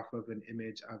based off of an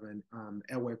image of an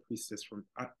Ewe priestess from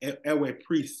Ewe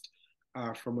priest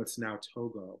from what's now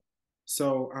Togo.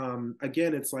 So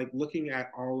again, it's like looking at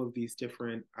all of this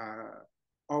different art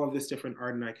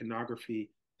and iconography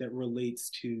that relates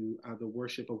to the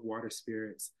worship of water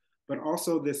spirits, but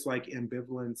also this like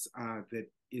ambivalence that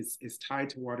is tied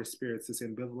to water spirits, this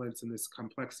ambivalence and this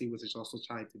complexity, which is also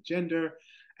tied to gender,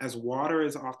 as water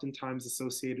is oftentimes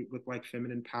associated with like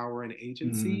feminine power and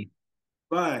agency,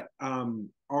 but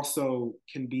also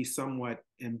can be somewhat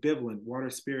ambivalent. Water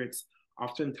spirits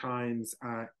oftentimes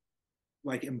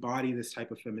like embody this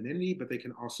type of femininity, but they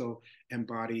can also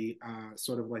embody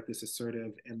sort of like this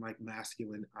assertive and like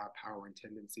masculine power and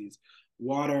tendencies.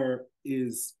 Water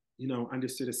is,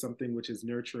 understood as something which is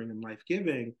nurturing and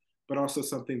life-giving, but also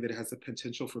something that has the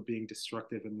potential for being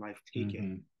destructive and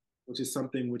life-taking, which is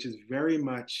something which is very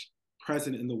much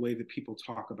present in the way that people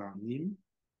talk about Nim.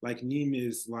 Like Nim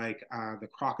is like the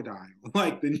crocodile.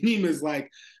 Like the Nim is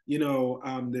like,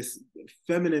 this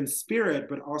feminine spirit,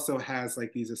 but also has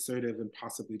like these assertive and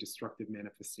possibly destructive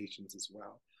manifestations as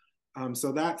well.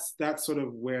 So that's sort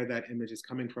of where that image is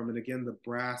coming from. And again, the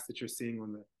brass that you're seeing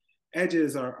on the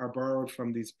edges are borrowed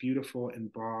from these beautiful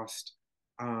embossed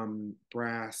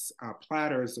brass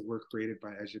platters that were created by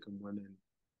Ejigan women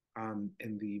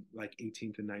in the like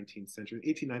 18th and 19th century,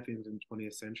 18th, 19th, and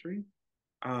 20th century.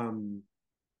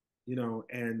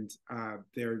 And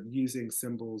they're using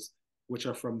symbols which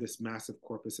are from this massive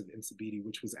corpus of Nsibidi,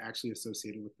 which was actually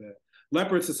associated with the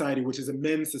Leopard Society, which is a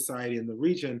men's society in the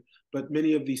region. But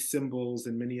many of these symbols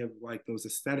and many of like those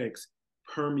aesthetics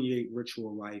permeate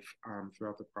ritual life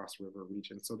throughout the Cross River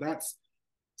region. So that's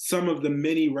some of the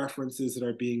many references that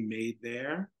are being made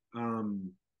there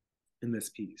in this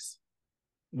piece.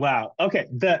 Wow. Okay.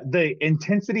 The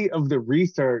intensity of the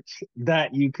research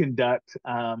that you conduct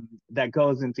that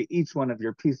goes into each one of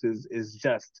your pieces is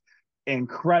just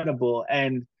incredible.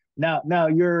 And now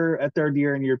you're a third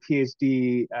year in your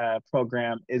PhD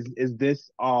program. Is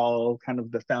this all kind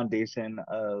of the foundation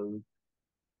of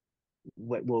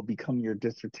what will become your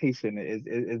dissertation?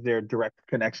 Is there a direct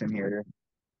connection here?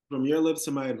 From your lips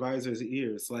to my advisor's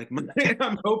ears, like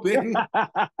I'm hoping.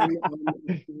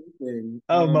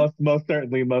 Oh, most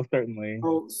certainly, most certainly.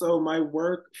 So my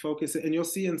work focuses, and you'll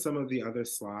see in some of the other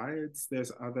slides,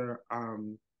 there's other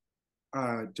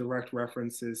direct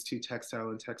references to textile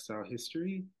and textile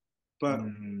history. But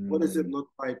what does it look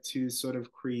like to sort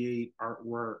of create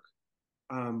artwork,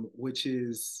 which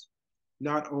is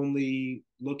not only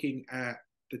looking at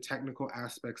the technical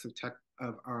aspects of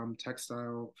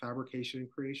textile fabrication and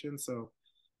creation. So,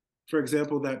 for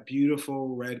example, that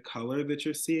beautiful red color that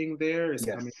you're seeing there is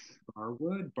coming from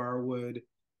barwood. Barwood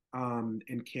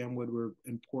and camwood were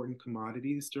important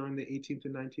commodities during the 18th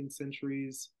and 19th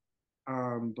centuries.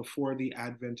 Before the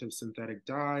advent of synthetic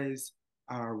dyes,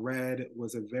 red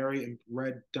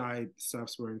dyed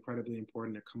stuffs were incredibly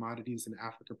important. The commodities in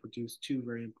Africa produced two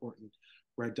very important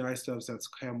red dye stuffs. That's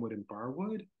camwood and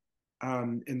barwood.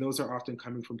 And those are often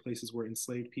coming from places where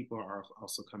enslaved people are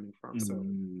also coming from. So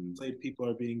enslaved people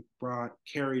are being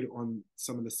carried on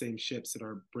some of the same ships that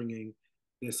are bringing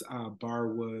this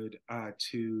barwood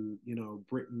to,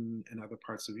 Britain and other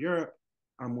parts of Europe,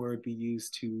 where it'd be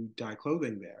used to dye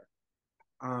clothing there.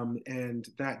 And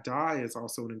that dye is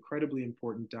also an incredibly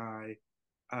important dye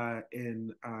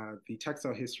in the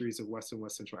textile histories of West and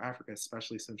West Central Africa,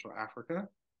 especially Central Africa.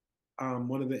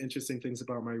 One of the interesting things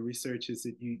about my research is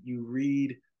that you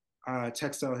read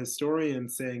textile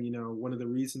historians saying, one of the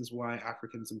reasons why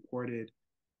Africans imported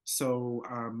so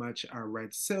much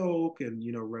red silk and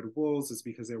red wools is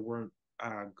because there weren't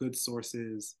good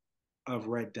sources of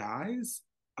red dyes,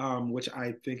 which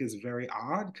I think is very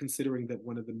odd, considering that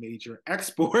one of the major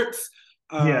exports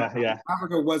Yeah.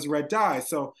 Africa was red dye.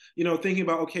 So, thinking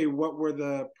about, okay, what were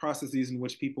the processes in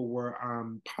which people were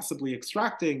possibly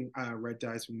extracting red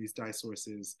dyes from these dye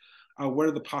sources? What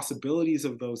are the possibilities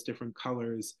of those different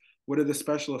colors? What are the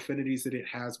special affinities that it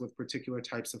has with particular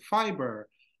types of fiber?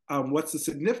 What's the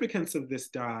significance of this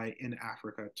dye in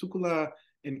Africa? Tukula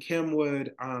and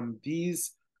camwood,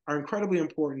 these are incredibly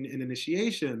important in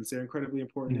initiations. They're incredibly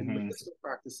important in medicinal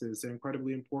practices. They're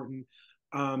incredibly important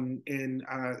in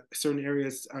certain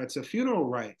areas to funeral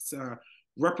rites,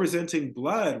 representing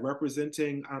blood,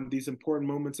 representing these important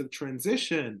moments of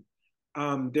transition.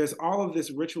 There's all of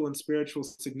this ritual and spiritual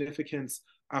significance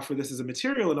for this as a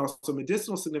material, and also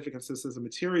medicinal significance this as a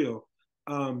material.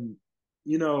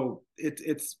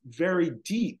 It's very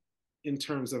deep in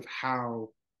terms of how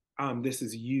this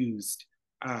is used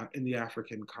in the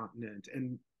African continent.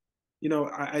 And,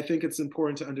 I think it's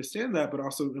important to understand that, but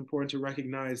also important to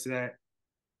recognize that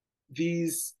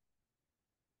these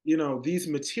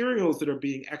materials that are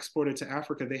being exported to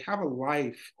Africa, they have a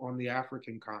life on the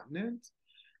African continent,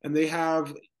 and they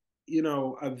have,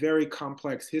 a very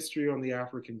complex history on the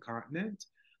African continent.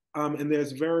 And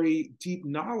there's very deep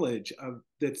knowledge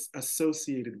that's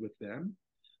associated with them.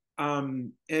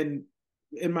 And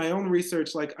in my own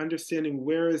research, like understanding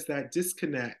where is that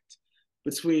disconnect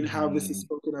between how this is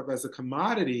spoken of as a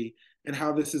commodity and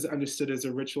how this is understood as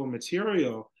a ritual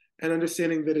material, and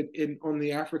understanding that on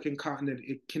the African continent,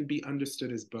 it can be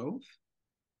understood as both.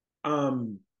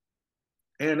 And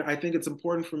I think it's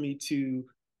important for me to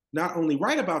not only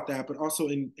write about that, but also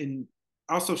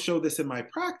also show this in my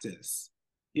practice,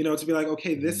 to be like,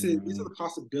 okay, these are the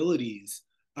possibilities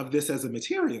of this as a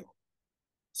material.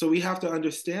 So we have to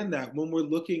understand that when we're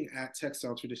looking at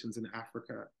textile traditions in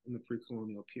Africa in the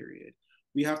pre-colonial period,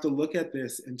 we have to look at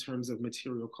this in terms of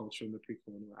material culture in the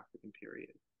pre-colonial African period.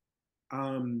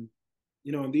 And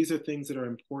these are things that are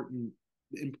important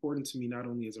to me, not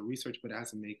only as a researcher, but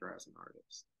as a maker, as an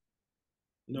artist.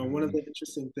 One of the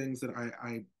interesting things that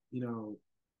I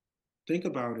think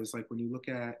about is like when you look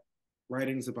at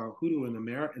writings about hoodoo in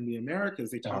the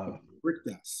Americas, they talk about brick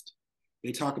dust.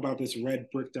 They talk about this red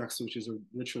brick dust, which is a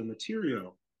ritual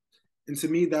material. And to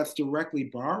me, that's directly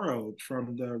borrowed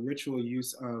from the ritual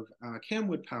use of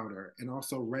camwood powder and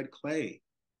also red clay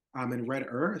and red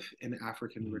earth in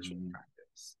African ritual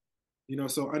practice.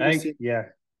 So understanding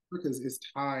Africa is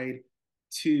tied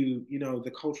to,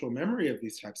 the cultural memory of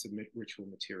these types of ritual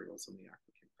materials in the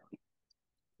African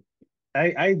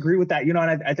continent. I agree with that. And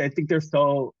I think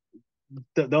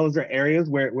those are areas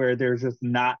where there's just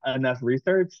not enough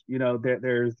research.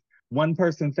 There's one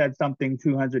person said something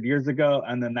 200 years ago,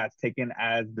 and then that's taken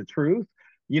as the truth.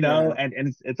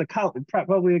 And it's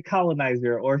probably a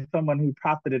colonizer or someone who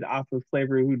profited off of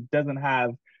slavery who doesn't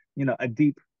have a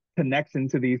deep connection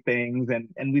to these things,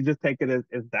 and we just take it as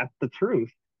that's the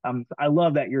truth. So I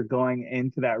love that you're going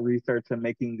into that research and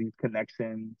making these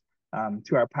connections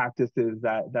to our practices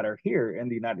that are here in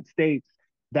the United States,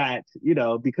 that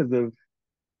because of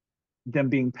them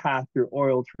being passed through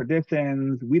oral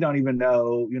traditions, we don't even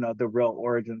know the real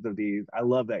origins of these. I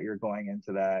love that you're going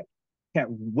into that. Can't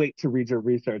wait to read your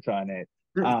research on it.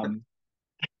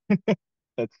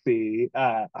 Let's see.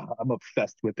 I'm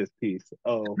obsessed with this piece.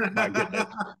 Oh my goodness.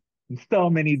 So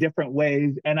many different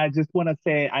ways. And I just want to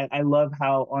say I love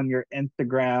how on your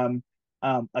Instagram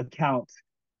account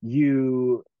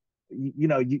you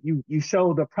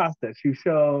show the process. You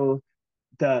show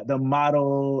the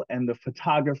model and the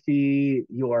photography,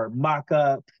 your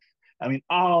mock-ups. I mean,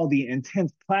 all the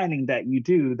intense planning that you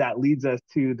do that leads us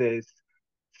to this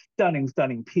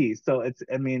stunning piece. So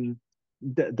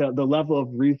the level of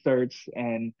research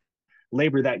and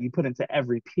labor that you put into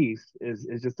every piece is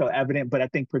just so evident. But I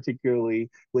think particularly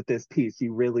with this piece,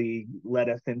 you really led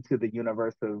us into the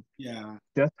universe of Yeah,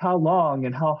 just how long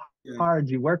and how yeah. hard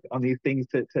you work on these things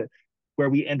to where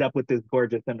we end up with this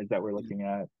gorgeous image that we're Yeah. looking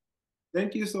at.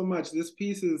 Thank you so much. This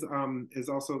piece is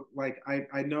also like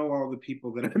I know all the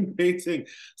people that I'm painting.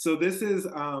 So this is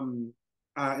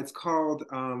it's called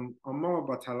Omo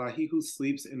Batala, he who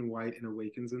sleeps in white and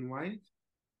awakens in white.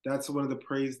 That's one of the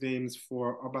praise names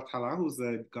for Obatala, who's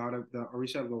the god of the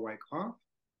Orisha of the white cloth,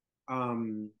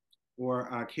 um,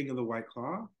 or king of the white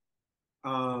cloth.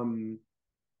 Um,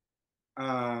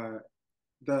 uh,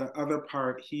 the other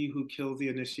part, he who kills the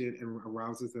initiate and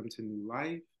arouses them to new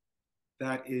life.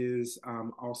 That is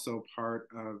also part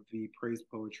of the praise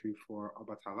poetry for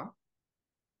Obatala.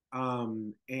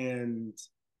 And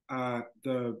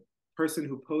the person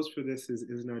who posed for this is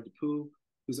Isnar Depu,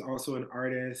 who's also an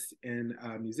artist and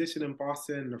a musician in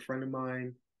Boston, and a friend of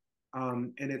mine.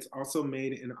 And it's also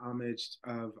made in homage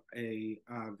of a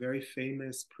very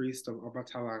famous priest of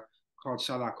Obatala called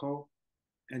Shalako.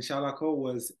 And Shalako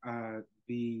was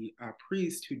the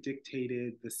priest who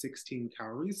dictated the 16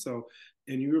 cowries. So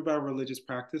in Yoruba religious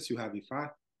practice, you have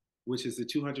Ifa, which is the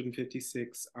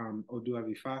 256 Odu of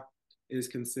Ifa. It is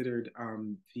considered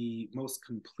the most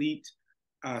complete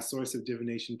source of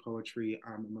divination poetry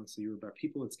amongst the Yoruba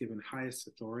people. It's given highest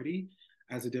authority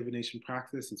as a divination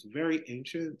practice. It's very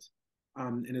ancient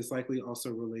and is likely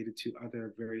also related to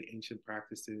other very ancient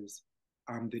practices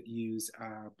that use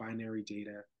binary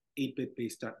data 8-bit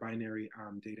based binary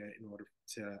data in order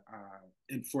to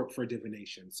and for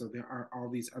divination. So there are all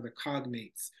these other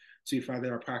cognates to Ifa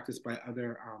that are practiced by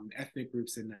other ethnic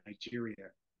groups in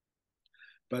Nigeria.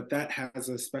 But that has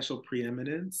a special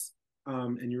preeminence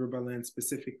in Yoruba land,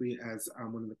 specifically as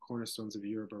one of the cornerstones of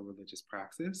Yoruba religious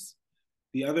praxis.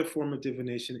 The other form of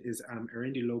divination is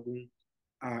Erindilogun.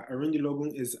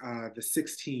 Erindilogun is the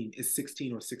 16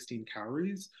 or 16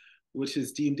 cowries, which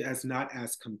is deemed as not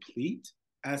as complete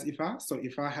as Ifa. So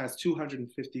Ifa has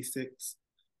 256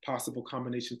 possible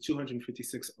combinations,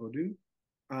 256 Odu.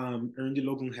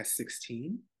 Erindilogun has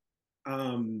 16.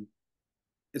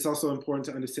 It's also important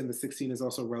to understand the 16 is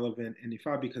also relevant in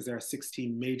Ifa because there are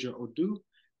 16 major Odu,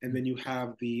 and then you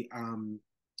have the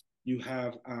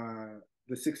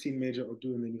 16 major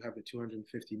Odu, and then you have the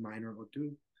 250 minor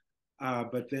Odu.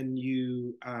 But then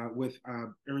with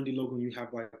Erindilogun, you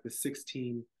have like the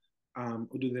 16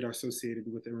 Odu that are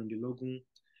associated with Erindilogun.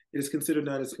 It is considered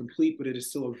not as complete, but it is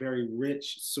still a very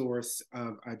rich source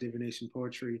of divination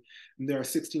poetry. And there are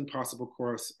 16 possible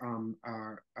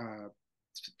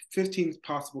 15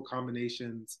 possible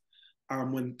combinations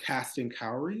when casting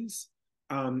cowries.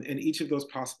 And each of those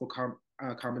possible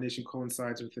combination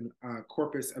coincides with a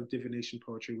corpus of divination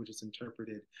poetry, which is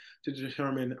interpreted to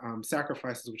determine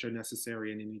sacrifices which are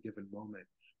necessary in any given moment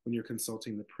when you're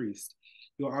consulting the priest.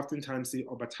 You'll oftentimes see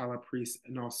Obatala priests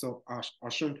and also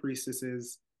Oshun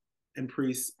priestesses and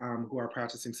priests who are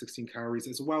practicing 16 cowries,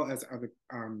 as well as other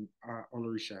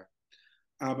Olorisha.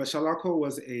 But Shalako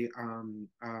was a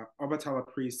Obatala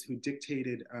priest who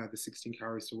dictated the 16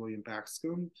 cowries to William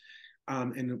Baxcombe.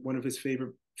 And one of his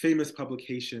famous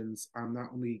publications not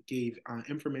only gave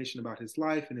information about his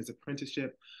life and his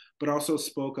apprenticeship, but also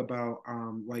spoke about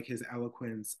like his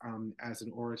eloquence as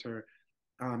an orator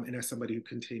and as somebody who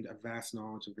contained a vast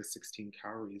knowledge of the 16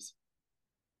 cowries.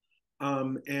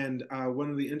 And one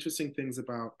of the interesting things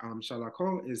about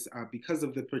Shalako is because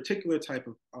of the particular type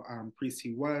of priest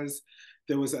he was,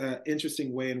 there was an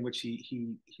interesting way in which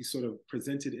he sort of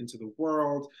presented into the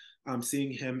world.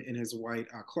 Seeing him in his white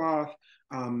cloth,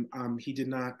 he did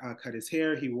not cut his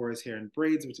hair. He wore his hair in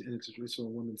braids, which is a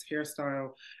traditional woman's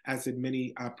hairstyle, as did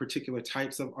many particular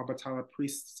types of Obatala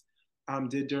priests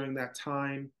did during that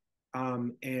time.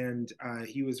 And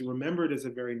he was remembered as a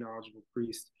very knowledgeable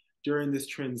priest during this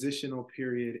transitional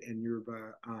period in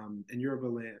Yoruba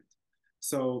land.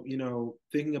 So,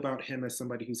 thinking about him as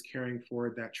somebody who's carrying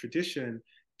forward that tradition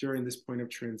during this point of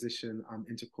transition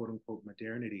into quote unquote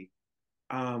modernity.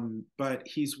 But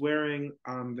he's wearing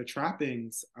the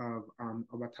trappings of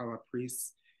Obatala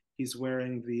priests. He's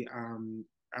wearing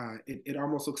it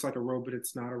almost looks like a robe, but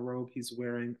it's not a robe. He's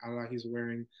wearing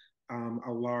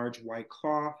a large white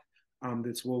cloth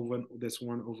that's worn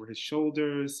over his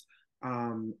shoulders.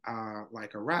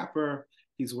 Like a wrapper.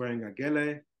 He's wearing a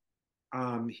gele.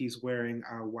 He's wearing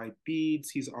white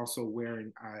beads. He's also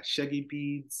wearing shegi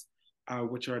beads,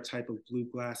 which are a type of blue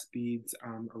glass beads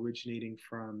originating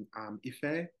from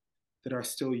Ife that are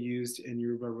still used in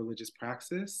Yoruba religious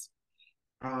praxis.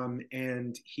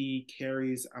 And he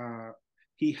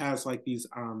has like these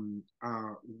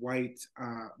white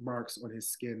marks on his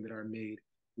skin that are made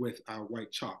with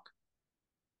white chalk.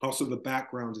 Also, the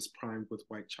background is primed with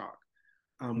white chalk,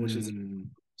 which is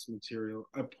material,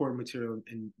 a important material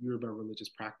in Yoruba religious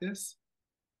practice.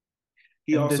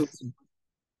 He And also, this,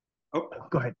 oh, oh,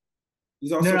 go ahead.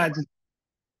 he's No, also, no, I just,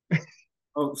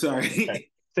 oh, sorry.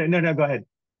 sorry. So, no, no, go ahead.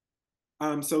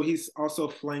 So he's also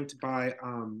flanked by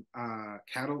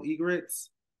cattle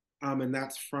egrets, and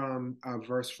that's from a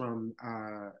verse from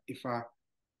Ifa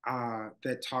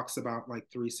that talks about like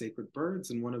three sacred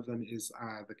birds, and one of them is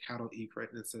the cattle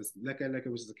egret, and it says "leke leke,"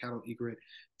 which is a cattle egret,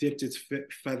 dipped its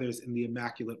feathers in the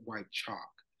immaculate white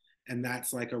chalk, and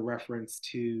that's like a reference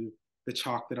to the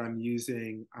chalk that I'm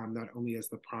using, not only as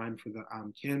the prime for the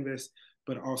canvas,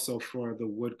 but also for the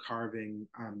wood carving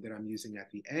that I'm using at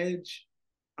the edge.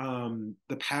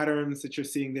 The patterns that you're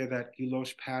seeing there, that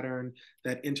guilloche pattern,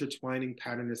 that intertwining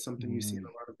pattern, is something you see in a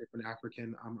lot of different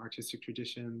African artistic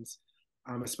traditions,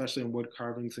 especially in wood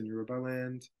carvings in Yoruba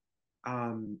land.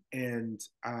 And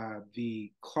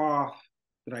the cloth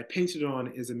that I painted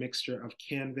on is a mixture of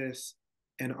canvas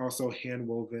and also hand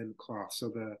woven cloth. So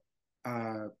the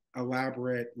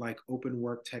elaborate like open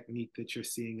work technique that you're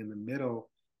seeing in the middle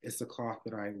is the cloth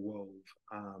that I wove,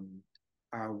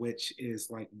 which is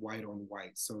like white on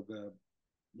white. So the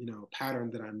pattern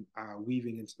that I'm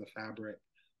weaving into the fabric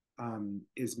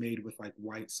is made with like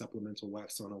white supplemental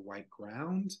wefts on a white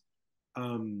ground.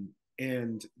 Um,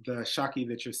 and the shaki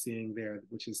that you're seeing there,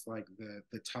 which is like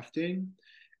the tufting,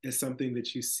 is something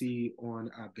that you see on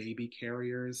baby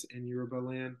carriers in Yoruba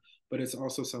land, but it's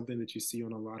also something that you see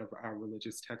on a lot of our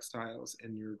religious textiles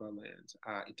in Yoruba land.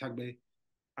 Itagbe,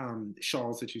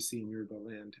 shawls that you see in Yoruba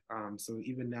land. So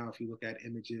even now, if you look at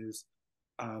images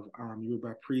of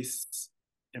Yoruba priests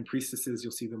and priestesses,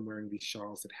 you'll see them wearing these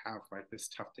shawls that have like this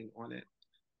tufting on it.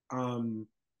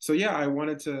 So yeah, I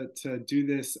wanted to do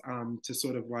this to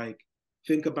sort of like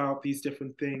think about these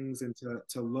different things and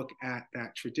to look at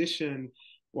that tradition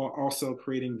while also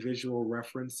creating visual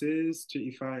references to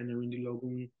Ifa and Narindi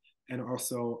Logun, and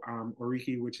also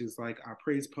Oriki, which is like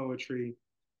praise poetry,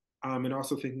 and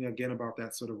also thinking again about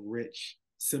that sort of rich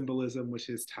symbolism which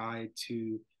is tied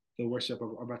to the worship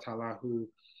of Obatala, who,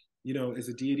 is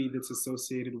a deity that's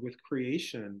associated with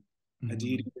creation, a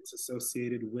deity that's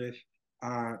associated with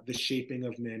the shaping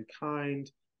of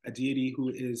mankind, a deity who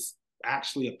is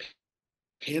actually a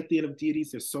pantheon of deities.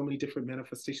 There's so many different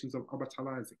manifestations of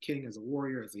Obatala, as a king, as a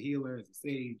warrior, as a healer, as a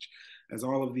sage, as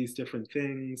all of these different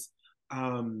things.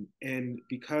 And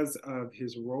because of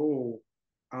his role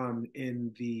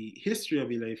in the history of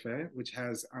Ilefe, which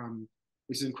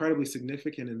is incredibly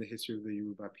significant in the history of the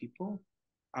Yoruba people,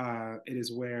 it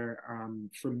is where,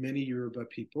 for many Yoruba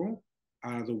people,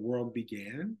 the world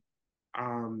began.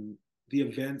 The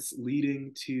events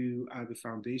leading to the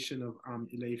foundation of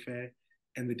Ilefe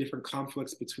and the different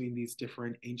conflicts between these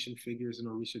different ancient figures in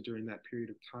Orisha during that period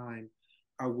of time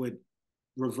would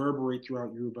reverberate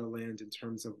throughout Yoruba land in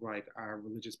terms of like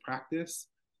religious practice.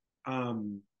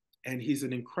 And he's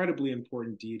an incredibly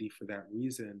important deity for that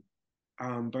reason,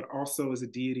 but also as a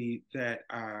deity that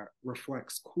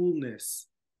reflects coolness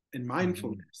and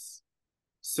mindfulness.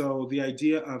 So the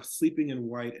idea of sleeping in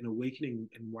white and awakening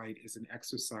in white is an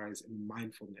exercise in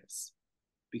mindfulness,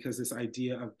 because this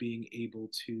idea of being able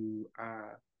to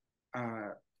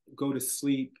go to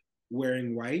sleep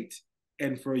wearing white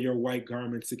and for your white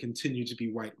garments to continue to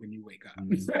be white when you wake up.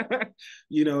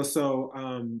 So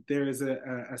there is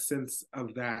a sense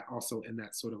of that also in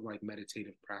that sort of like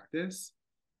meditative practice,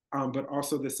 but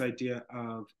also this idea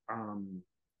of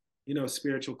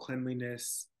spiritual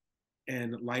cleanliness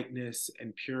and lightness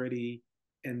and purity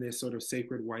and this sort of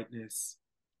sacred whiteness,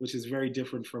 which is very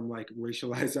different from like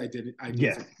racialized ideas.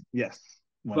 Yes, yes,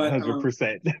 But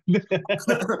 100%.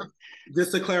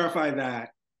 just to clarify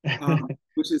that,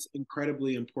 which is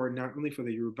incredibly important, not only for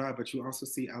the Yoruba, but you also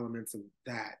see elements of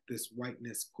that, this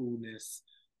whiteness, coolness,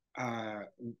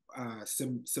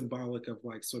 symbolic of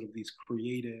like sort of these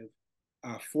creative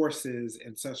forces,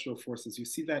 ancestral forces. You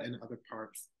see that in other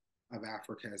parts of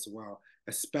Africa as well,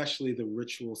 especially the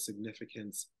ritual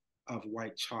significance of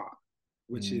white chalk,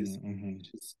 which is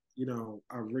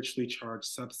a richly charged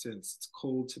substance. It's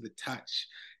cold to the touch.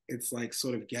 It's like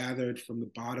sort of gathered from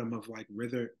the bottom of like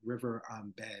river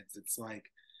beds. It's like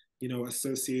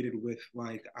associated with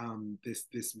like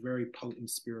this very potent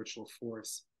spiritual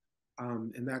force,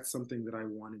 and that's something that I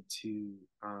wanted to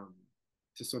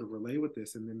sort of relay with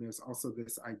this. And then there's also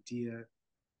this idea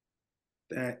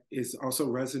that is also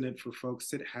resonant for folks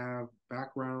that have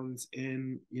backgrounds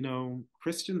in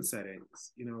Christian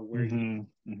settings, where you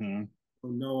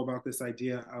know about this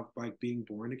idea of like being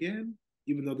born again,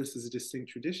 even though this is a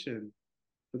distinct tradition,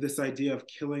 but this idea of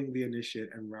killing the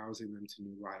initiate and rousing them to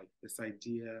new life, this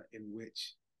idea in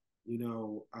which you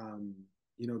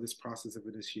know, this process of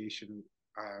initiation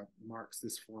marks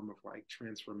this form of like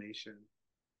transformation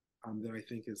that I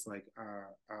think is like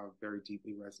very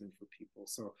deeply resonant for people.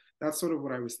 So that's sort of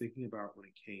what I was thinking about when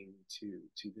it came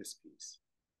to this piece.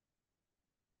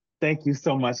 Thank you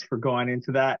so much for going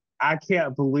into that. I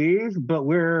can't believe, but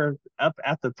we're up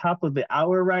at the top of the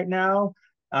hour right now.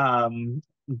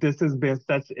 This has been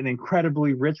such an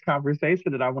incredibly rich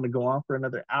conversation that I want to go on for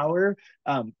another hour.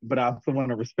 But I also want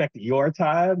to respect your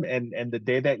time and the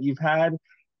day that you've had.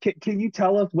 Can you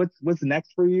tell us what's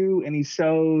next for you? Any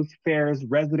shows, fairs,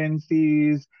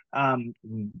 residencies?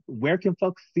 Where can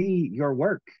folks see your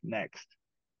work next?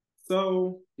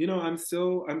 So, I'm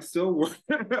still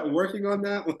working on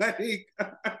that. Like,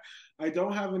 I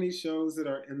don't have any shows that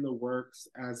are in the works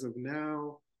as of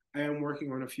now. I am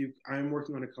working on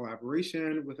a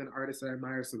collaboration with an artist I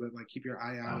admire, so that like keep your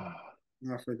eye out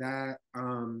for that.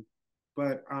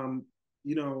 But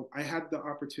I had the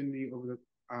opportunity over the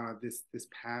this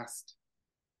past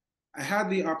I had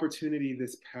the opportunity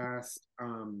this past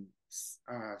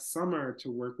summer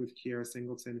to work with Kiera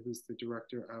Singleton, who's the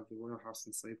director of the Royal House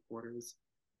and Slave Quarters.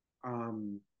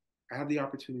 Um, I had the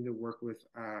opportunity to work with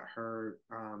her,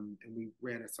 and we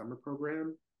ran a summer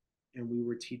program, and we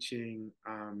were teaching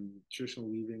traditional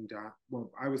weaving.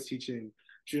 Well, I was teaching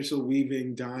traditional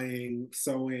weaving, dyeing,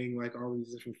 sewing, like all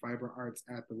these different fiber arts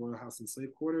at the Royal House and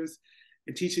Slave Quarters,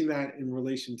 and teaching that in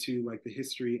relation to like the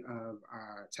history of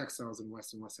textiles in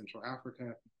West and West Central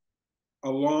Africa,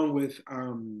 along with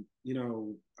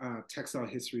textile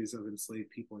histories of enslaved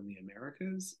people in the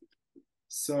Americas.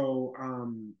 So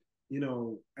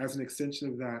as an extension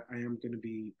of that, I am going to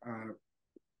be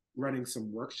running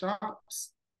some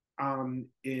workshops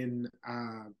in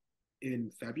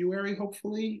February,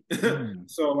 hopefully. Mm.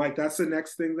 So like that's the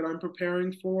next thing that I'm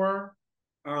preparing for.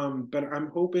 But I'm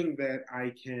hoping that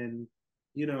I can,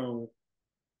 you know,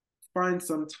 find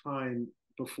some time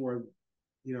before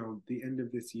the end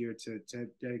of this year to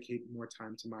dedicate more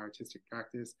time to my artistic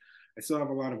practice. I still have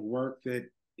a lot of work that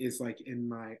is like in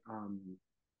my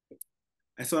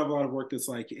I still have a lot of work that's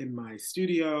like in my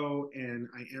studio, and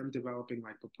I am developing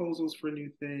like proposals for new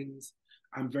things.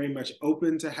 I'm very much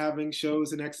open to having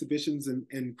shows and exhibitions and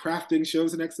crafting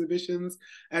shows and exhibitions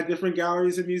at different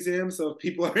galleries and museums. So if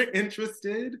people are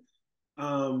interested,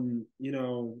 um, you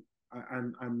know,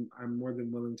 I'm more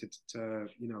than willing to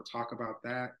talk about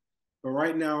that. But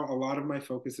right now, a lot of my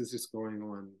focus is just going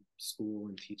on school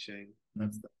and teaching.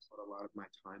 That's what a lot of my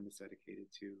time is dedicated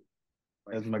to.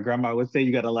 Like As my grandma would say,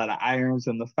 you got a lot of irons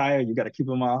in the fire. You got to keep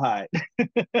them all hot.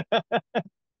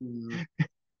 mm,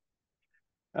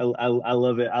 I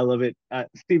love it. I love it.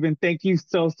 Stephen, thank you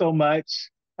so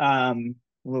much. Hold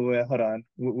on.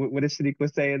 What did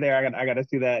Shaniqua say there? I got to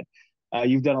see that.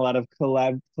 You've done a lot of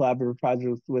collaborative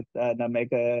projects with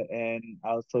Nameka and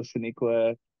also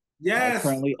Shaniqua, yes.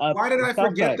 currently up Why did the I South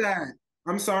forget Side. that?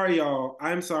 I'm sorry, y'all.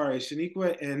 I'm sorry.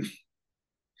 Shaniqua and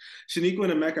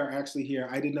Emeka are actually here.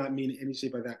 I did not mean any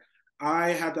shape by that. I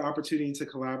had the opportunity to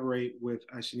collaborate with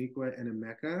Shaniqua and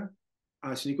Emeka,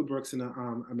 Shaniqua Brooks and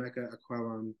Emeka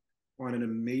Aquelum, on an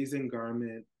amazing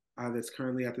garment that's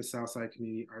currently at the Southside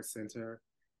Community Arts Center.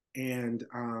 And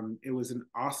it was an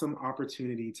awesome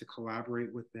opportunity to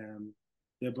collaborate with them.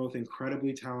 They're both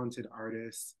incredibly talented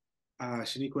artists.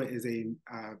 Shaniqua is a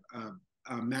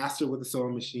master with a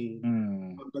sewing machine,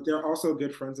 Mm. but they're also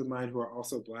good friends of mine who are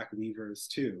also Black weavers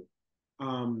too.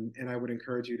 And I would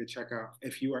encourage you to check out,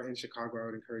 if you are in Chicago, I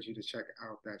would encourage you to check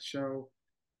out that show.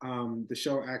 The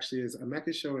show actually is a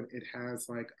Mecca show, and it has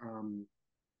like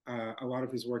a lot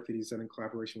of his work that he's done in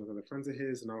collaboration with other friends of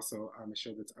his, and also a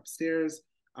show that's upstairs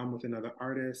with another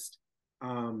artist.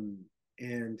 Um,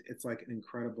 and it's like an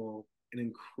incredible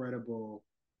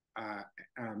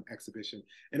exhibition.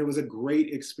 And it was a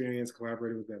great experience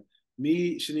collaborating with them.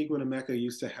 Me, Shaniqua, and Emeka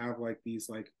used to have like these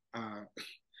like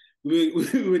we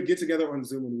would get together on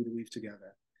Zoom and we'd weave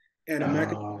together. And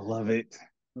Emeka, Oh, love it.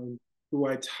 who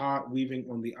I taught weaving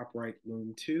on the upright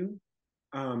loom too,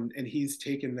 and he's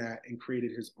taken that and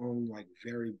created his own like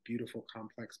very beautiful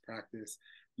complex practice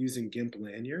using GIMP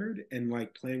lanyard and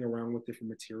like playing around with different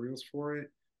materials for it.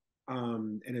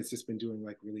 And it's just been doing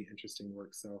like really interesting work.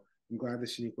 So I'm glad that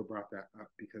Shaniqua brought that up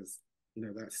because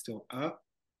that's still up.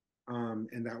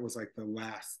 And that was like the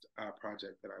last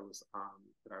project that I was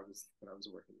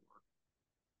working on.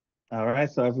 All right,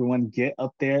 so everyone get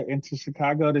up there into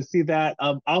Chicago to see that.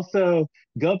 Also,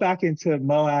 go back into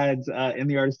Moad's in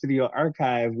the Artist Studio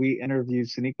archive. We interviewed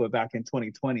Shaniqua back in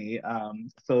 2020.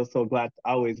 So glad,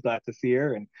 always glad to see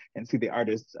her and see the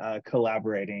artists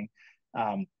collaborating.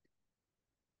 Um,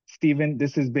 Stephen,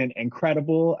 this has been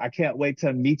incredible. I can't wait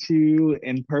to meet you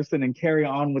in person and carry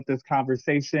on with this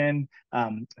conversation.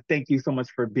 Thank you so much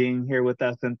for being here with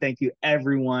us. And thank you,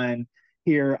 everyone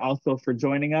here, also for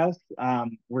joining us.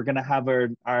 We're going to have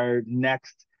our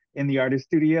next In the Artist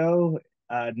Studio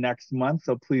next month.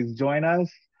 So please join us.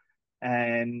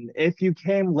 And if you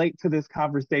came late to this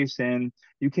conversation,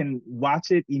 you can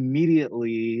watch it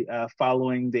immediately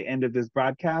following the end of this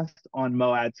broadcast on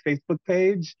Moad's Facebook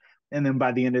page. And then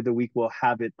by the end of the week, we'll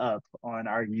have it up on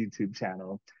our YouTube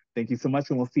channel. Thank you so much,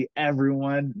 and we'll see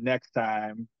everyone next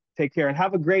time. Take care and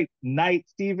have a great night,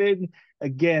 Stephen.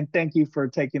 Again, thank you for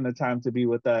taking the time to be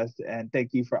with us, and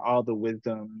thank you for all the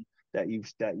wisdom that you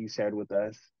shared with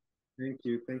us. Thank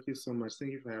you. Thank you so much.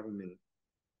 Thank you for having me.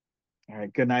 All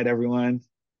right, good night, everyone.